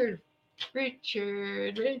Richard.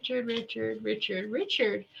 Richard.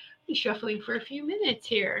 He's shuffling for a few minutes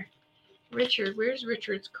here. Richard, where's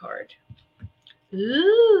Richard's card?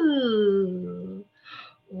 Ooh.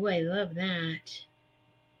 Oh, I love that.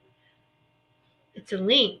 It's a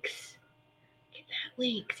Lynx. Get that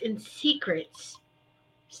Lynx and secrets.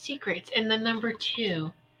 And the number 2.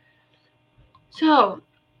 So,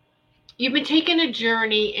 you've been taking a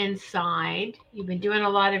journey inside. You've been doing a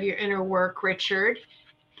lot of your inner work, Richard.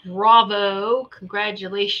 Bravo.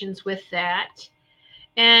 Congratulations with that.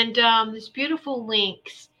 And this beautiful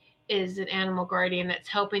Lynx is an animal guardian that's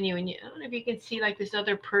helping you. And I don't know if you can see like this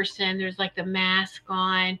other person. There's like the mask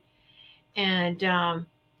on. And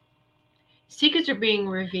secrets are being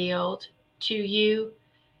revealed to you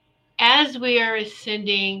as we are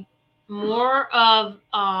ascending. More of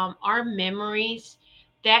our memories,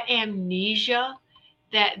 that amnesia,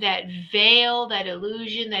 that veil, that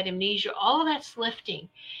illusion, that amnesia, all of that's lifting.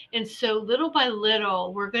 And so little by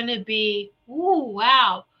little, we're going to be,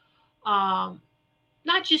 not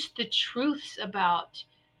just the truths about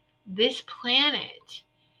this planet,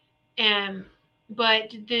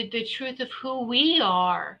 but the truth of who we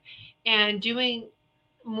are, and doing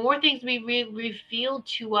more things be revealed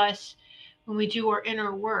to us when we do our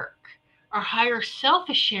inner work. Our higher self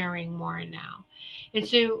is sharing more now. And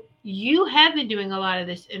so you have been doing a lot of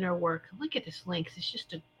this inner work. Look at this Lynx. It's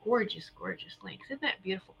just a gorgeous, gorgeous Lynx. Isn't that a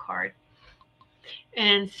beautiful card?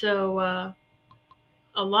 And so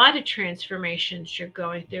a lot of transformations you're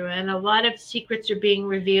going through, and a lot of secrets are being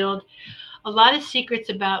revealed, a lot of secrets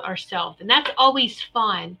about ourselves. And that's always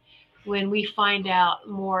fun when we find out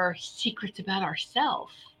more secrets about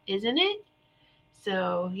ourselves, isn't it?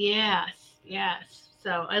 So, yes.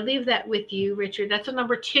 So I leave that with you, Richard. That's a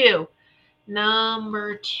number 2.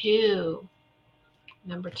 Number two.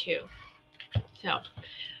 So,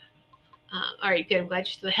 all right, good. I'm glad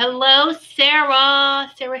you're still. Hello,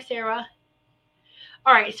 Sarah. Sarah.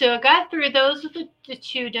 All right, so I got through those with the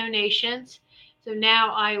 2 donations. So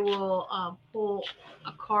now I will pull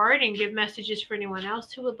a card and give messages for anyone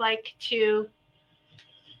else who would like to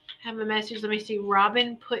have a message. Let me see.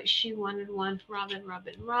 Robin put she wanted one. Robin.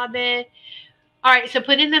 All right, so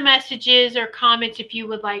put in the messages or comments if you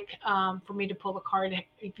would like for me to pull a card,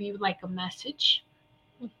 if you would like a message.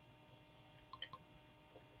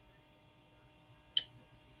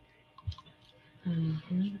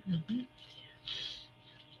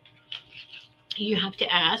 You have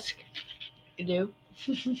to ask. You do.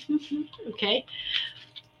 Okay.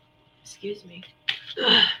 Excuse me.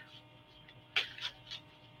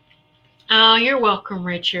 Oh, you're welcome,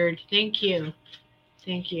 Richard. Thank you.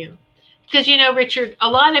 Because Richard, a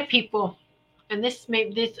lot of people, and I'm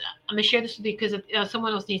gonna share this with you because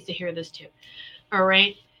someone else needs to hear this too. All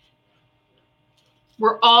right.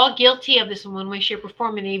 We're all guilty of this in one way, shape, or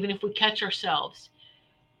form, and even if we catch ourselves,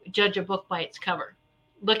 judge a book by its cover.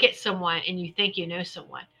 Look at someone and you think you know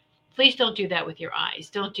someone. Please don't do that with your eyes.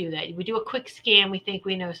 Don't do that. We do a quick scan. We think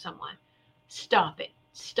we know someone. Stop it.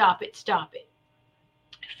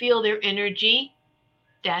 Feel their energy.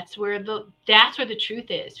 That's where the truth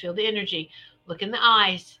is. Feel the energy. Look in the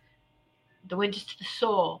eyes, the windows to the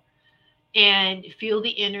soul, and feel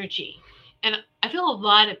the energy. And I feel a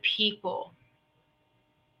lot of people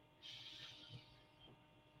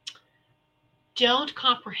don't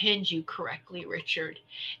comprehend you correctly, Richard.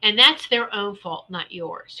 And that's their own fault, not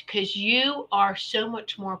yours, because you are so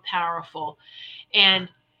much more powerful. And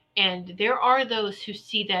there are those who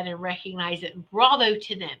see that and recognize it. Bravo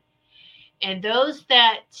to them. And those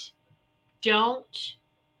that don't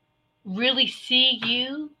really see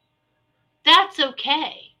you, that's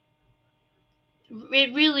okay.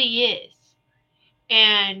 It really is.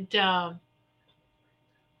 And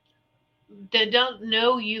they don't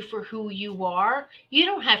know you for who you are. You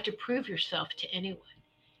don't have to prove yourself to anyone.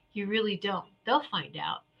 You really don't. They'll find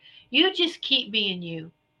out. You just keep being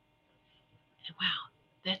you. And wow,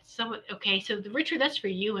 that's someone. Okay, so Richard, that's for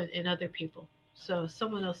you and other people. So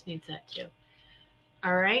someone else needs that too.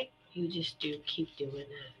 All right, you just keep doing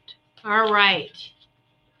that. All right.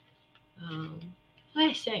 What did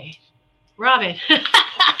I say? Robin.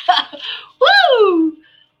 Woo!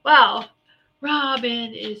 Wow.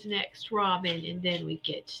 Robin is next. Robin, and then we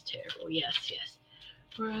get to Terrell. Yes.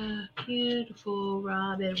 Beautiful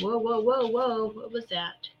Robin. Whoa. What was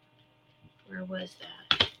that? Where was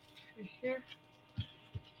that? Right here.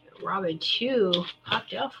 Robin 2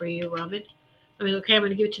 popped out for you, Robin. Okay, I'm going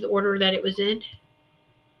to give it to the order that it was in.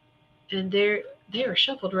 And they are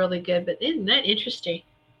shuffled really good, but isn't that interesting?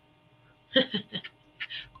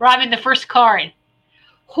 Robin, the first card.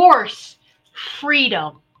 Horse,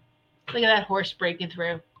 freedom. Look at that horse breaking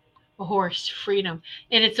through. A horse, freedom.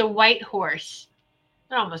 And it's a white horse.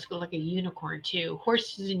 It almost looks like a unicorn, too.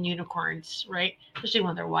 Horses and unicorns, right? Especially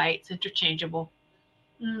when they're white. It's interchangeable.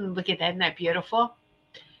 Look at that. Isn't that beautiful?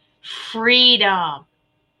 Freedom.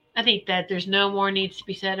 I think that there's no more needs to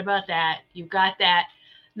be said about that. You've got that.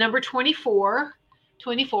 Number 24. 2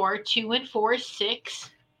 and 4 is 6.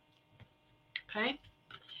 Okay.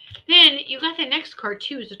 Then you got the next card,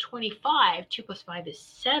 too, is a 25. 2 plus 5 is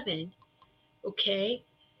 7. Okay.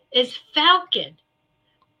 Is Falcon.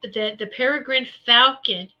 The peregrine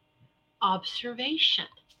falcon observation.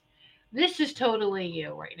 This is totally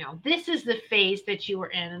you right now. This is the phase that you are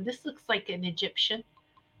in. And this looks like an Egyptian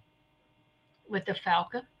with the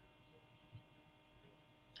falcon.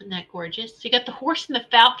 Isn't that gorgeous? So you got the horse and the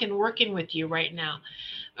falcon working with you right now.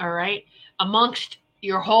 All right. Amongst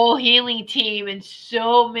your whole healing team and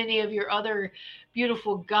so many of your other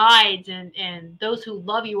beautiful guides and those who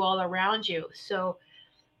love you all around you. So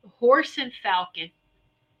horse and falcon.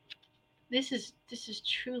 This is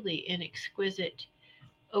truly an exquisite.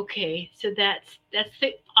 Okay, so that's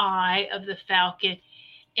the eye of the falcon,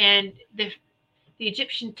 and the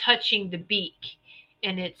Egyptian touching the beak,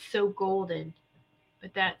 and it's so golden.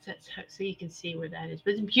 But that's so you can see where that is.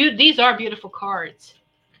 But these are beautiful cards.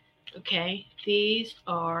 Okay, these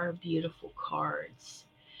are beautiful cards.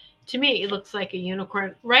 To me, it looks like a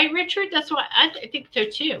unicorn, right, Richard? That's why I think so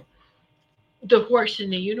too. The horse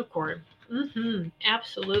and the unicorn.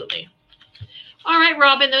 Absolutely. All right,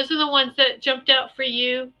 Robin, those are the ones that jumped out for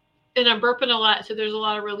you. And I'm burping a lot, so there's a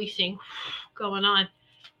lot of releasing going on.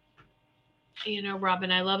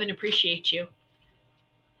 Robin, I love and appreciate you.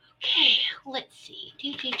 Okay, let's see.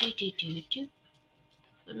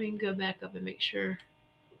 Let me go back up and make sure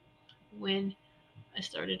when I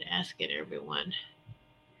started asking everyone.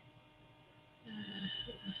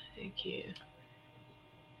 Thank you.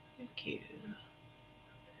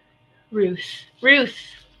 Ruth.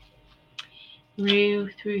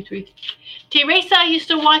 Teresa, are you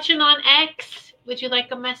still watching on X? Would you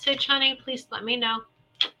like a message, honey? Please let me know.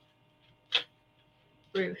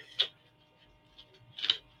 Ruth.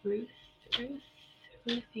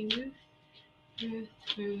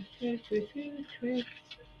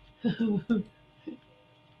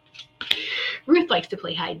 Ruth likes to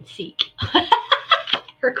play hide and seek.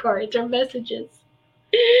 Her cards are messages.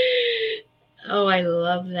 Oh, I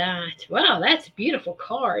love that. Wow, that's a beautiful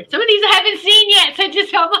card. Some of these I haven't seen yet, so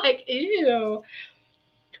I'm like, ew.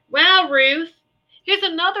 Wow, Ruth. Here's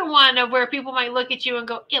another one of where people might look at you and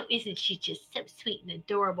go, ew, isn't she just so sweet and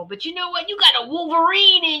adorable? But you know what? You got a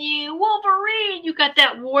Wolverine in you. Wolverine. You got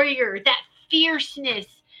that warrior, that fierceness.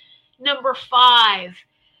 Number 5.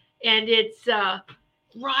 And it's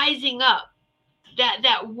rising up.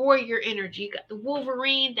 That warrior energy. You got the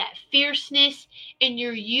Wolverine, that fierceness, and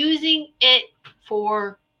you're using it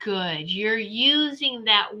for good. You're using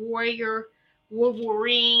that warrior,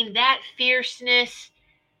 Wolverine, that fierceness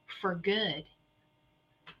for good.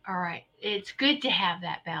 All right. It's good to have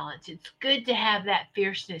that balance. It's good to have that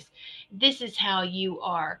fierceness. This is how you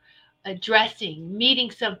are addressing,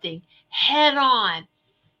 meeting something head on.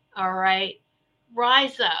 All right.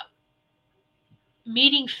 Rise up.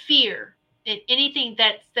 Meeting fear and anything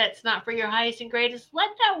that's not for your highest and greatest. Let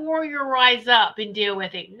that warrior rise up and deal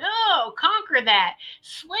with it. No, conquer that.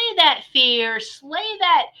 Slay that fear. Slay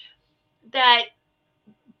that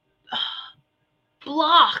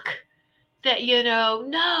block. That,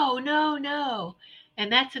 no.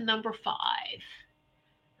 And that's a number 5.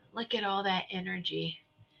 Look at all that energy.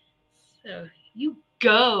 So you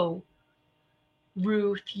go,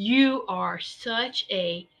 Ruth. You are such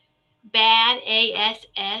a bad ass.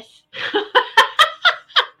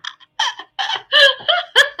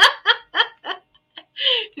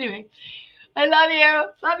 Anyway, I love you.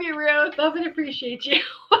 Love you, Ruth. Love and appreciate you.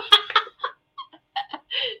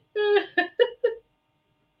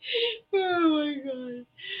 Oh my God.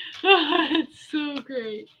 It's so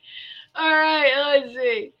great. All right, let's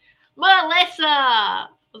see. Melissa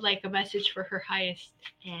would like a message for her highest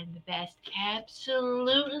and the best.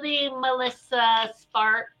 Absolutely, Melissa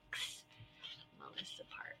Sparks.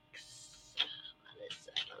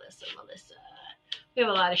 Melissa. We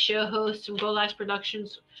have a lot of show hosts from Goldilocks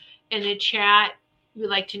Productions in the chat. We'd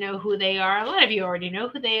like to know who they are. A lot of you already know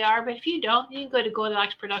who they are, but if you don't, you can go to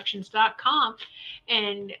GoldilocksProductions.com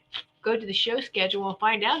and go to the show schedule and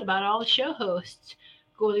find out about all the show hosts.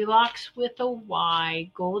 Goldilocks with a Y.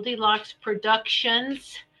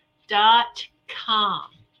 GoldilocksProductions.com.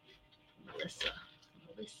 Melissa.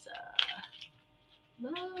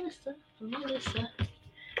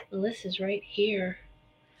 Melissa's right here.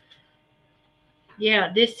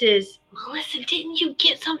 Yeah, this is, Melissa, didn't you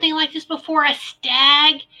get something like this before? A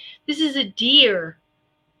stag? This is a deer.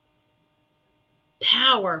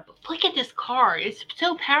 Power. But look at this card. It's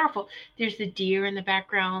so powerful. There's the deer in the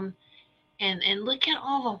background. And look at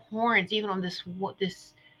all the horns, even on this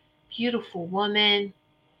beautiful woman.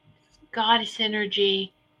 Goddess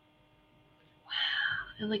energy. Wow.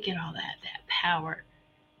 And look at all that power.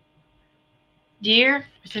 Deer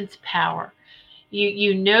represents power.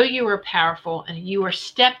 You know you are powerful and you are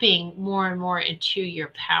stepping more and more into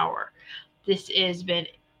your power. This has been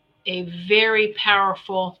a very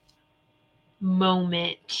powerful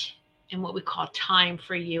moment in what we call time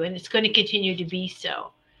for you, and it's going to continue to be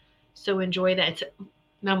so. So enjoy that. It's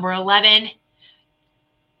number 11.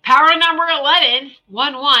 Power number 11,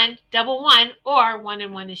 1 1, double 1, or 1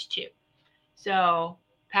 and 1 is 2. So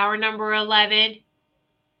power number 11.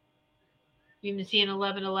 You've been seeing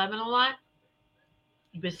 1111 a lot.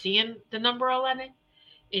 You've been seeing the number 11?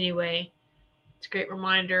 Anyway, it's a great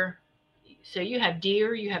reminder. So you have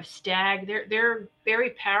deer, you have stag. They're very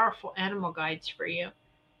powerful animal guides for you.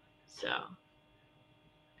 So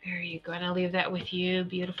there you go. And I'll leave that with you.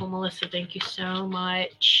 Beautiful Melissa. Thank you so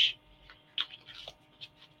much.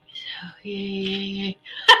 So, yay.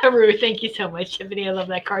 Ruth, thank you so much, Tiffany. I love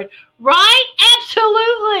that card. Right?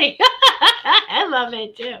 Absolutely. I love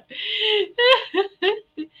it too.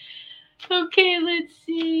 Okay, let's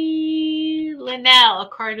see. Linnell, a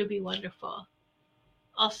card would be wonderful.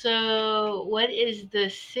 Also, what is the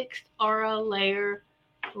 6th aura layer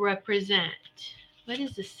represent? What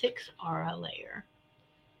is the 6th aura layer?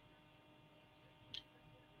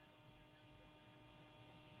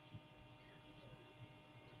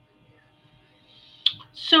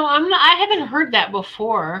 So I haven't heard that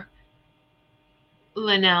before.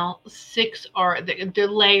 Linnell, 6 aura, the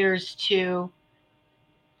layers to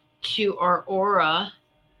our aura.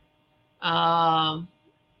 I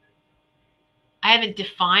haven't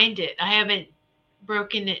defined it. I haven't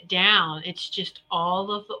broken it down. It's just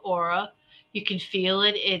all of the aura. You can feel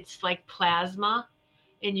it. It's like plasma,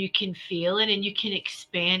 and you can feel it, and you can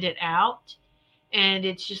expand it out. And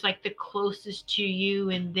it's just like the closest to you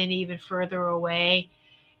and then even further away.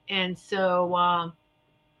 And so,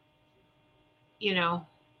 you know,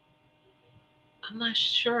 I'm not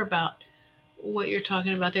sure about what you're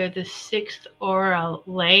talking about there. The sixth aura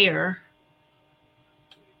layer.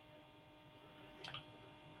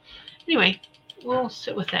 Anyway, we'll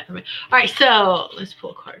sit with that for a minute. All right, so let's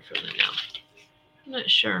pull a card from them now. I'm not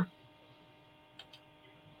sure.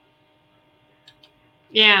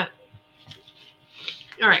 Yeah.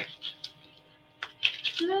 All right.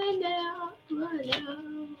 Run out, run out,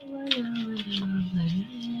 run out,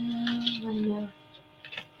 run out,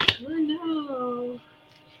 run out.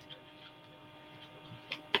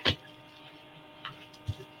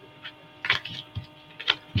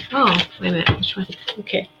 Oh, wait a minute. Which one?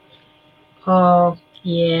 Okay. Oh,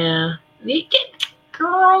 yeah.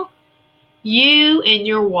 Girl, you and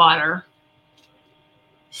your water.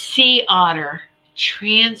 Sea otter.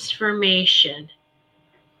 Transformation.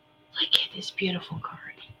 Look at this beautiful card.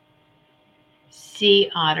 Sea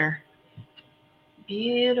otter.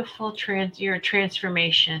 Beautiful your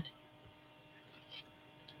transformation.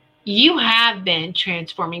 You have been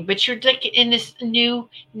transforming, but you're like in this new,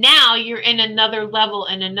 now you're in another level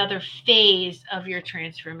and another phase of your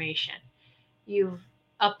transformation. You've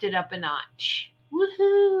upped it up a notch.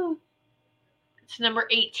 Woohoo! It's number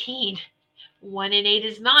 18. 1 and 8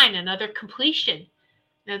 is 9. Another completion.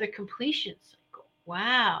 Another completion cycle.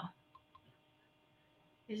 Wow.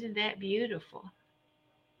 Isn't that beautiful?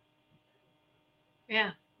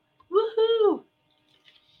 Yeah. Woohoo!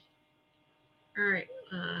 All right.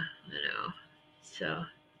 I know. So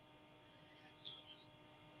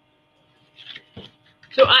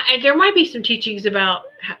there might be some teachings about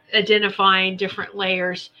identifying different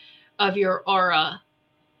layers of your aura.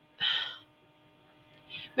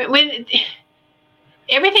 But when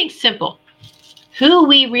everything's simple, who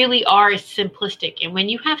we really are is simplistic. And when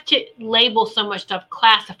you have to label so much stuff,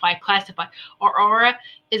 classify, our aura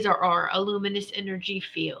is our aura, a luminous energy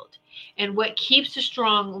field. And what keeps a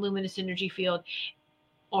strong luminous energy field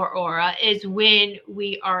or aura is when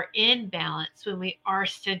we are in balance, when we are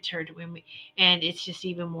centered, and it's just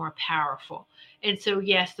even more powerful. And so,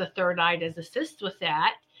 yes, the third eye does assist with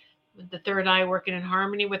that. With the third eye working in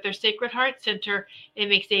harmony with their sacred heart center, it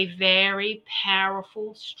makes a very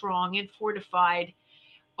powerful, strong, and fortified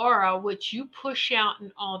aura, which you push out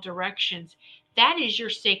in all directions. That is your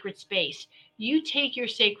sacred space. You take your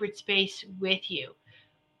sacred space with you.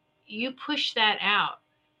 You push that out.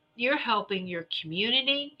 You're helping your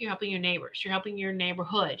community, you're helping your neighbors, you're helping your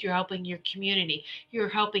neighborhood, you're helping your community, you're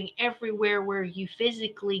helping everywhere where you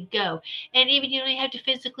physically go. And even you don't have to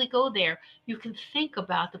physically go there. You can think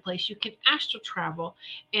about the place, you can astral travel,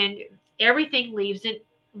 and everything leaves it.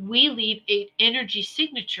 We leave energy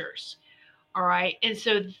signatures. All right. And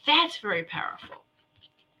so that's very powerful.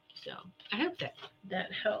 So I hope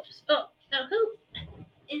that helps. Oh, now who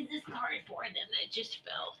is this card for them that just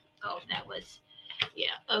fell? Oh, that was.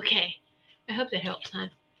 Yeah, okay. I hope that helps,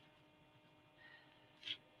 hon.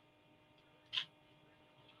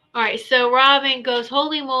 All right, so Robin goes,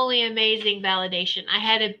 holy moly, amazing validation. I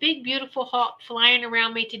had a big, beautiful hawk flying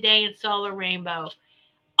around me today and saw a rainbow.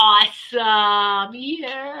 Awesome.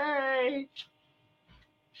 Yay.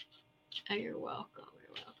 Oh, you're welcome.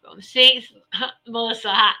 You're welcome. See,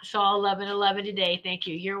 Melissa saw 11:11 today. Thank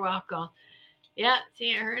you. You're welcome. Yeah,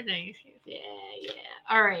 see, I heard things. Yeah.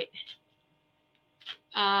 All right.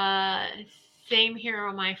 Same here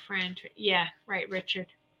on my friend. Yeah, right, Richard.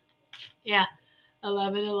 Yeah,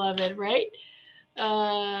 11:11, right?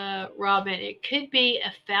 Robin, it could be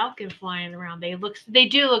a falcon flying around. They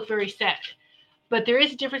do look very set, but there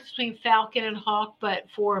is a difference between falcon and hawk. But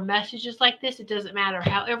for messages like this, it doesn't matter.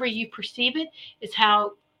 However you perceive it is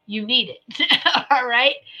how you need it. All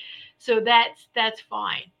right. So that's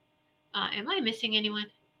fine. Am I missing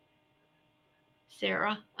anyone?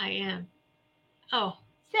 Sarah, I am. Oh,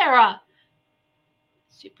 Sarah.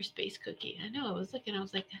 Super Space Cookie. I know. I was looking. I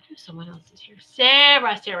was like, I know someone else is here.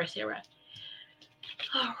 Sarah.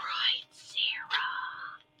 All right, Sarah.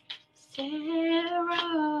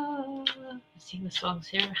 Sing the song,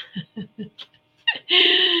 Sarah.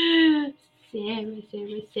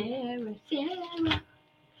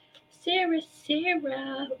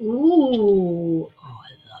 Sarah. Ooh. Oh,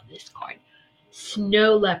 I love this card.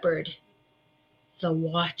 Snow Leopard, the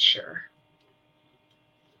Watcher.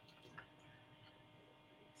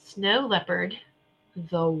 Snow Leopard,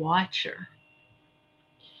 the Watcher.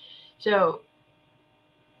 So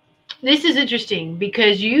This is interesting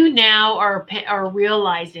because you now are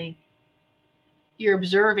realizing you're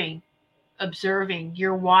observing,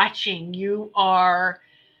 you're watching, you are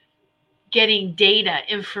getting data,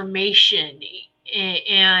 information,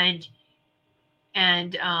 and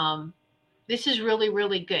this is really,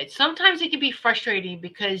 really good. Sometimes it can be frustrating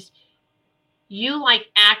because you like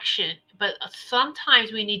action, but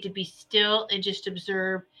sometimes we need to be still and just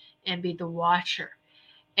observe and be the watcher.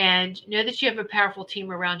 And know that you have a powerful team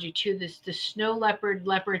around you too. The snow leopard,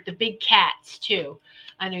 the big cats too.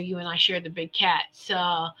 I know you and I share the big cats.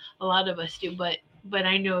 A lot of us do, but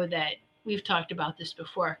I know that we've talked about this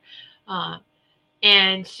before.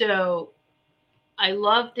 And so I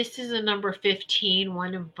love, this is a number 15.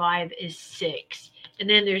 1 and 5 is 6. And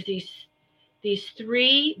then there's these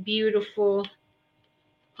 3 beautiful.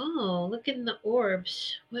 Oh, look in the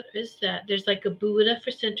orbs. What is that? There's like a Buddha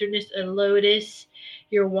for centeredness, a lotus.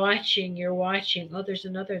 You're watching. Oh, there's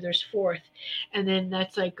another. There's 4th. And then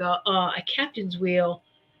that's like a captain's wheel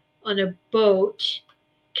on a boat.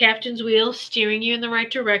 Captain's wheel steering you in the right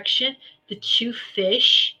direction. The 2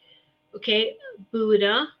 fish. Okay,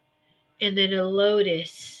 Buddha. And then a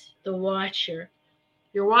lotus, the watcher.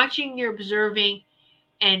 You're watching, you're observing,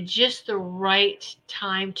 and just the right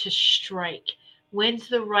time to strike. When's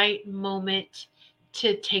the right moment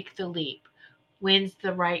to take the leap? When's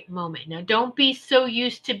the right moment? Now, don't be so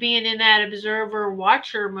used to being in that observer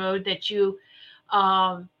watcher mode that you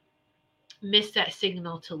miss that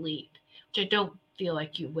signal to leap, which I don't feel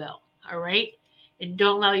like you will. All right. And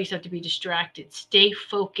don't allow yourself to be distracted. Stay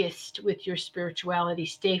focused with your spirituality.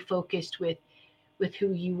 Stay focused with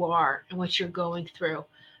who you are and what you're going through.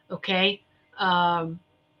 Okay.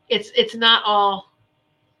 It's not all,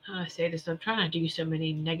 how do I say this? I'm trying not to use so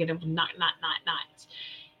many negative nots.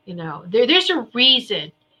 You know, there's a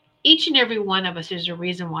reason. Each and every one of us, there's a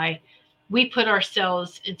reason why we put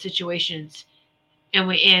ourselves in situations and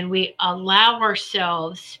we allow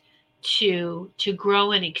ourselves to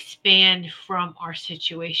grow and expand from our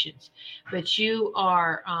situations. But you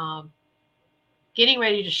are getting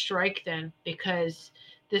ready to strike then, because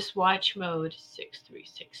this watch mode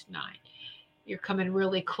 6369, you're coming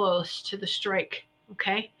really close to the strike.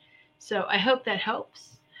 Okay, so I hope that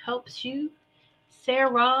helps you,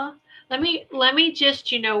 Sarah. Let me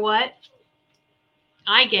just, you know what,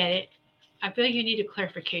 I get it. I feel you need a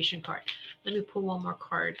clarification card. Let me pull one more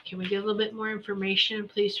card. Can we get a little bit more information,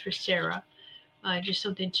 please, for Sarah? Just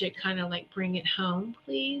something to kind of like bring it home,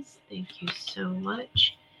 please. Thank you so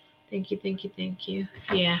much. Thank you.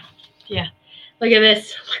 Yeah. Look at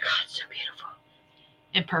this. Oh my God, so beautiful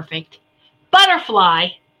and perfect. Butterfly,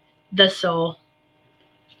 the soul.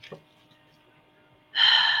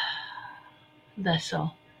 The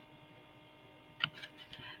soul.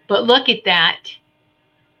 But look at that.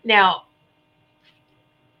 Now,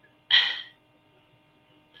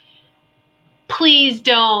 please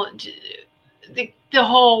don't, the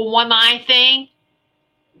whole one eye thing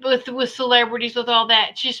with celebrities, with all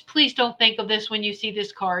that, just please don't think of this when you see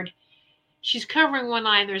this card. She's covering one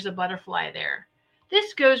eye, there's a butterfly there.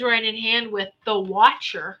 This goes right in hand with the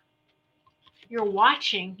watcher. You're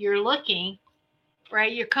watching, you're looking,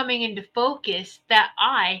 right? You're coming into focus, that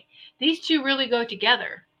eye. These two really go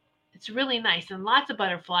together. It's really nice. And lots of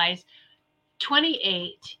butterflies.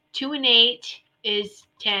 28, 2 and 8 is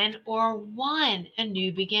 10, or 1, a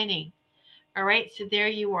new beginning. All right, so there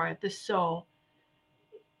you are, the soul.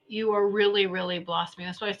 You are really, really blossoming.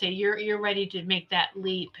 That's why I say you're ready to make that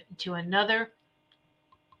leap to another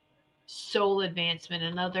soul advancement,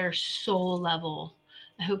 another soul level.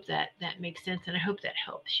 I hope that makes sense, and I hope that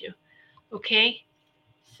helps you. Okay,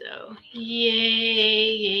 so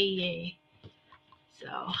yay.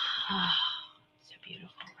 So so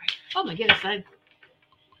beautiful, right? Oh my goodness,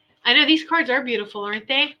 I know these cards are beautiful, aren't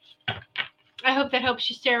they? I hope that helps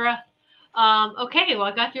you, Sarah. Okay, well,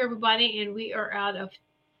 I got through everybody, and we are out of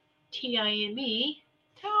TIME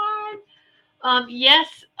time.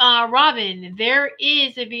 Yes, Robin, there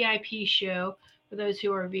is a VIP show for those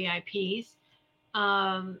who are VIPs.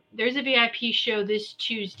 There's a VIP show this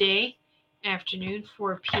Tuesday afternoon,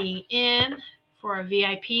 4 p.m. for our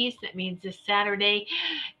VIPs. That means this Saturday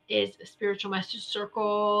is a Spiritual Message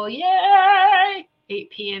Circle. Yay! 8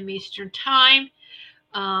 p.m. Eastern Time.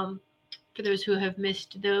 For those who have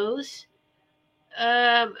missed those.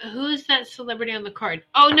 Who's that celebrity on the card?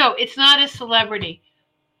 Oh, no, it's not a celebrity,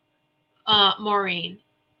 Maureen.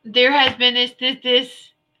 There has been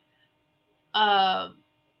this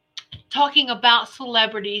talking about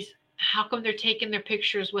celebrities. How come they're taking their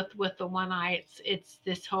pictures with the one eye? It's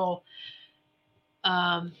this whole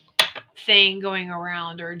thing going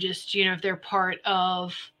around, or just, if they're part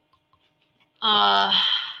of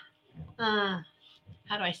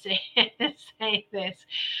how do I say this?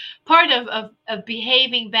 Part of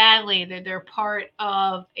behaving badly. They're part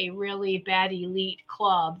of a really bad elite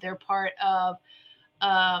club. They're part of,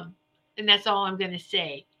 and that's all I'm going to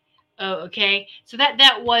say. Oh, okay. So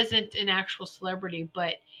that wasn't an actual celebrity,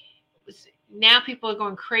 but now people are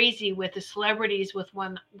going crazy with the celebrities with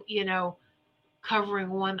one, covering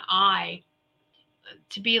one eye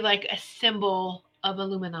to be like a symbol of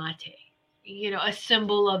Illuminati, a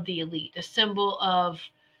symbol of the elite, a symbol of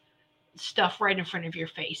stuff right in front of your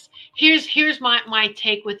face. Here's my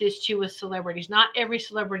take with this too with celebrities. Not every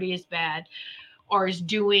celebrity is bad or is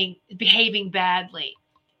behaving badly.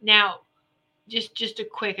 Now, just a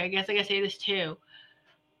quick, I guess I gotta say this too.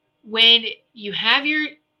 When you have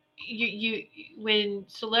when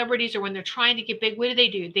celebrities or when they're trying to get big, what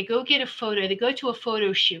do? They go get a photo. They go to a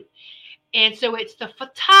photo shoot. And so it's the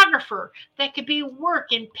photographer that could be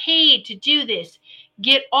working paid to do this.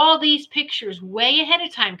 Get all these pictures way ahead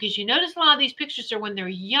of time, because you notice a lot of these pictures are when they're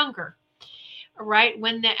younger, right?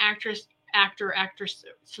 When the actress,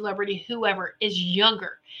 celebrity, whoever is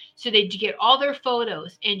younger. So they get all their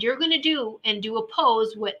photos, and you're going to do a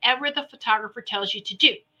pose, whatever the photographer tells you to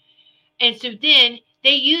do. And so then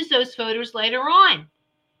they use those photos later on.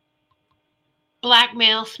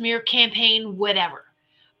 Blackmail, smear campaign, whatever.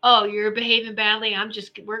 Oh, you're behaving badly.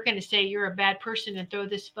 We're going to say you're a bad person and throw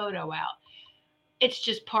this photo out. It's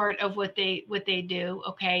just part of what they do.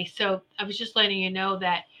 Okay. So I was just letting you know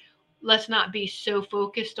that let's not be so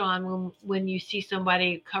focused on when you see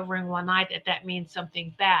somebody covering one eye that means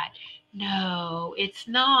something bad. No, it's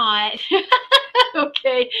not.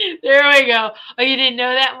 Okay, there we go. Oh, you didn't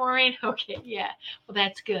know that, Maureen? Okay, yeah. Well,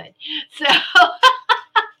 that's good. So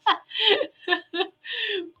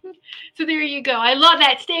there you go. I love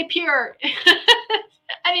that. Stay pure. I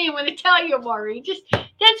didn't even want to tell you, Maureen. That's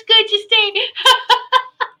good. Just stay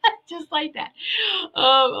just like that.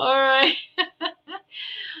 All right.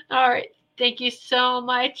 All right. Thank you so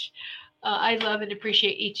much. I love and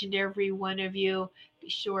appreciate each and every one of you. Be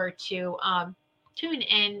sure to tune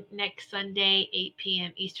in next Sunday, 8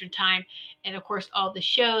 p.m. Eastern Time. And, of course, all the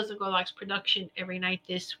shows of Goldilocks Production every night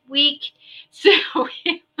this week. So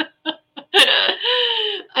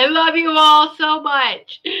I love you all so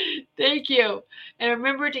much. Thank you. And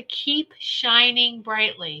remember to keep shining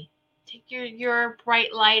brightly. Take your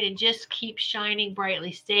bright light and just keep shining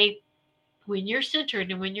brightly. Stay when you're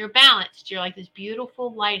centered and when you're balanced. You're like this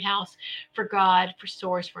beautiful lighthouse for God, for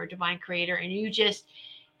Source, for a divine creator. And you just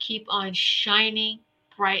keep on shining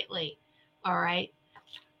brightly. All right.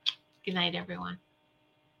 Good night, everyone.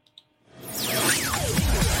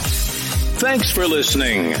 Thanks for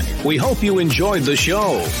listening. We hope you enjoyed the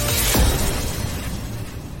show.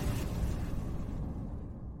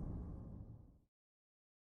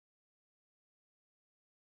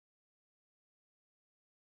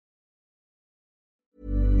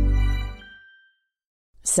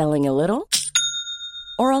 Selling a little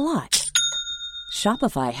or a lot?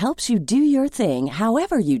 Shopify helps you do your thing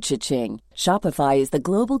however you cha-ching. Shopify is the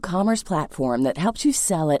global commerce platform that helps you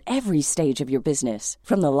sell at every stage of your business.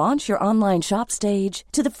 From the launch your online shop stage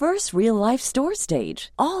to the first real-life store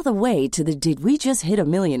stage, all the way to the did we just hit a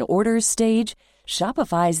million orders stage.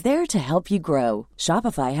 Shopify is there to help you grow.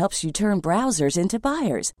 Shopify helps you turn browsers into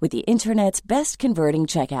buyers with the internet's best converting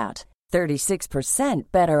checkout.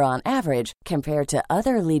 36% better on average compared to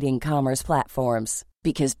other leading commerce platforms.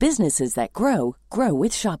 Because businesses that grow, grow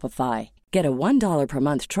with Shopify. Get a $1 per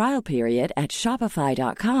month trial period at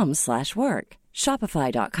shopify.com/work.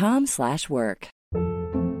 Shopify.com/work.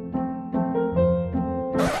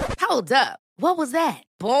 Hold up. What was that?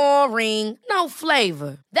 Boring. No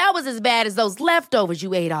flavor. That was as bad as those leftovers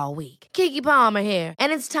you ate all week. Keke Palmer here.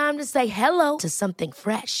 And it's time to say hello to something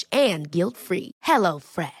fresh and guilt-free. Hello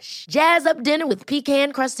Fresh. Jazz up dinner with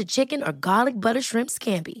pecan-crusted chicken or garlic butter shrimp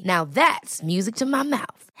scampi. Now that's music to my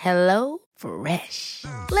mouth. Hello Fresh.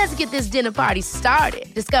 Let's get this dinner party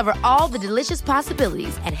started. Discover all the delicious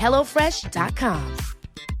possibilities at HelloFresh.com.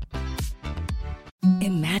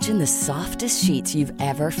 Imagine the softest sheets you've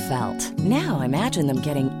ever felt. Now imagine them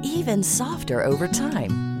getting even softer over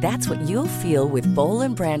time. That's what you'll feel with Boll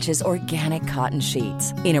 & Branch's organic cotton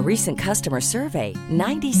sheets. In a recent customer survey,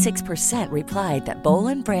 96% replied that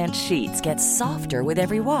Boll & Branch sheets get softer with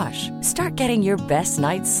every wash. Start getting your best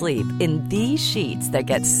night's sleep in these sheets that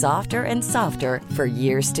get softer and softer for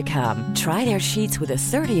years to come. Try their sheets with a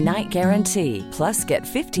 30-night guarantee. Plus, get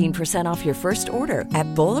 15% off your first order at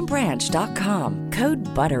bollandbranch.com. Code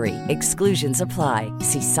BUTTERY. Exclusions apply.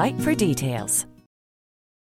 See site for details.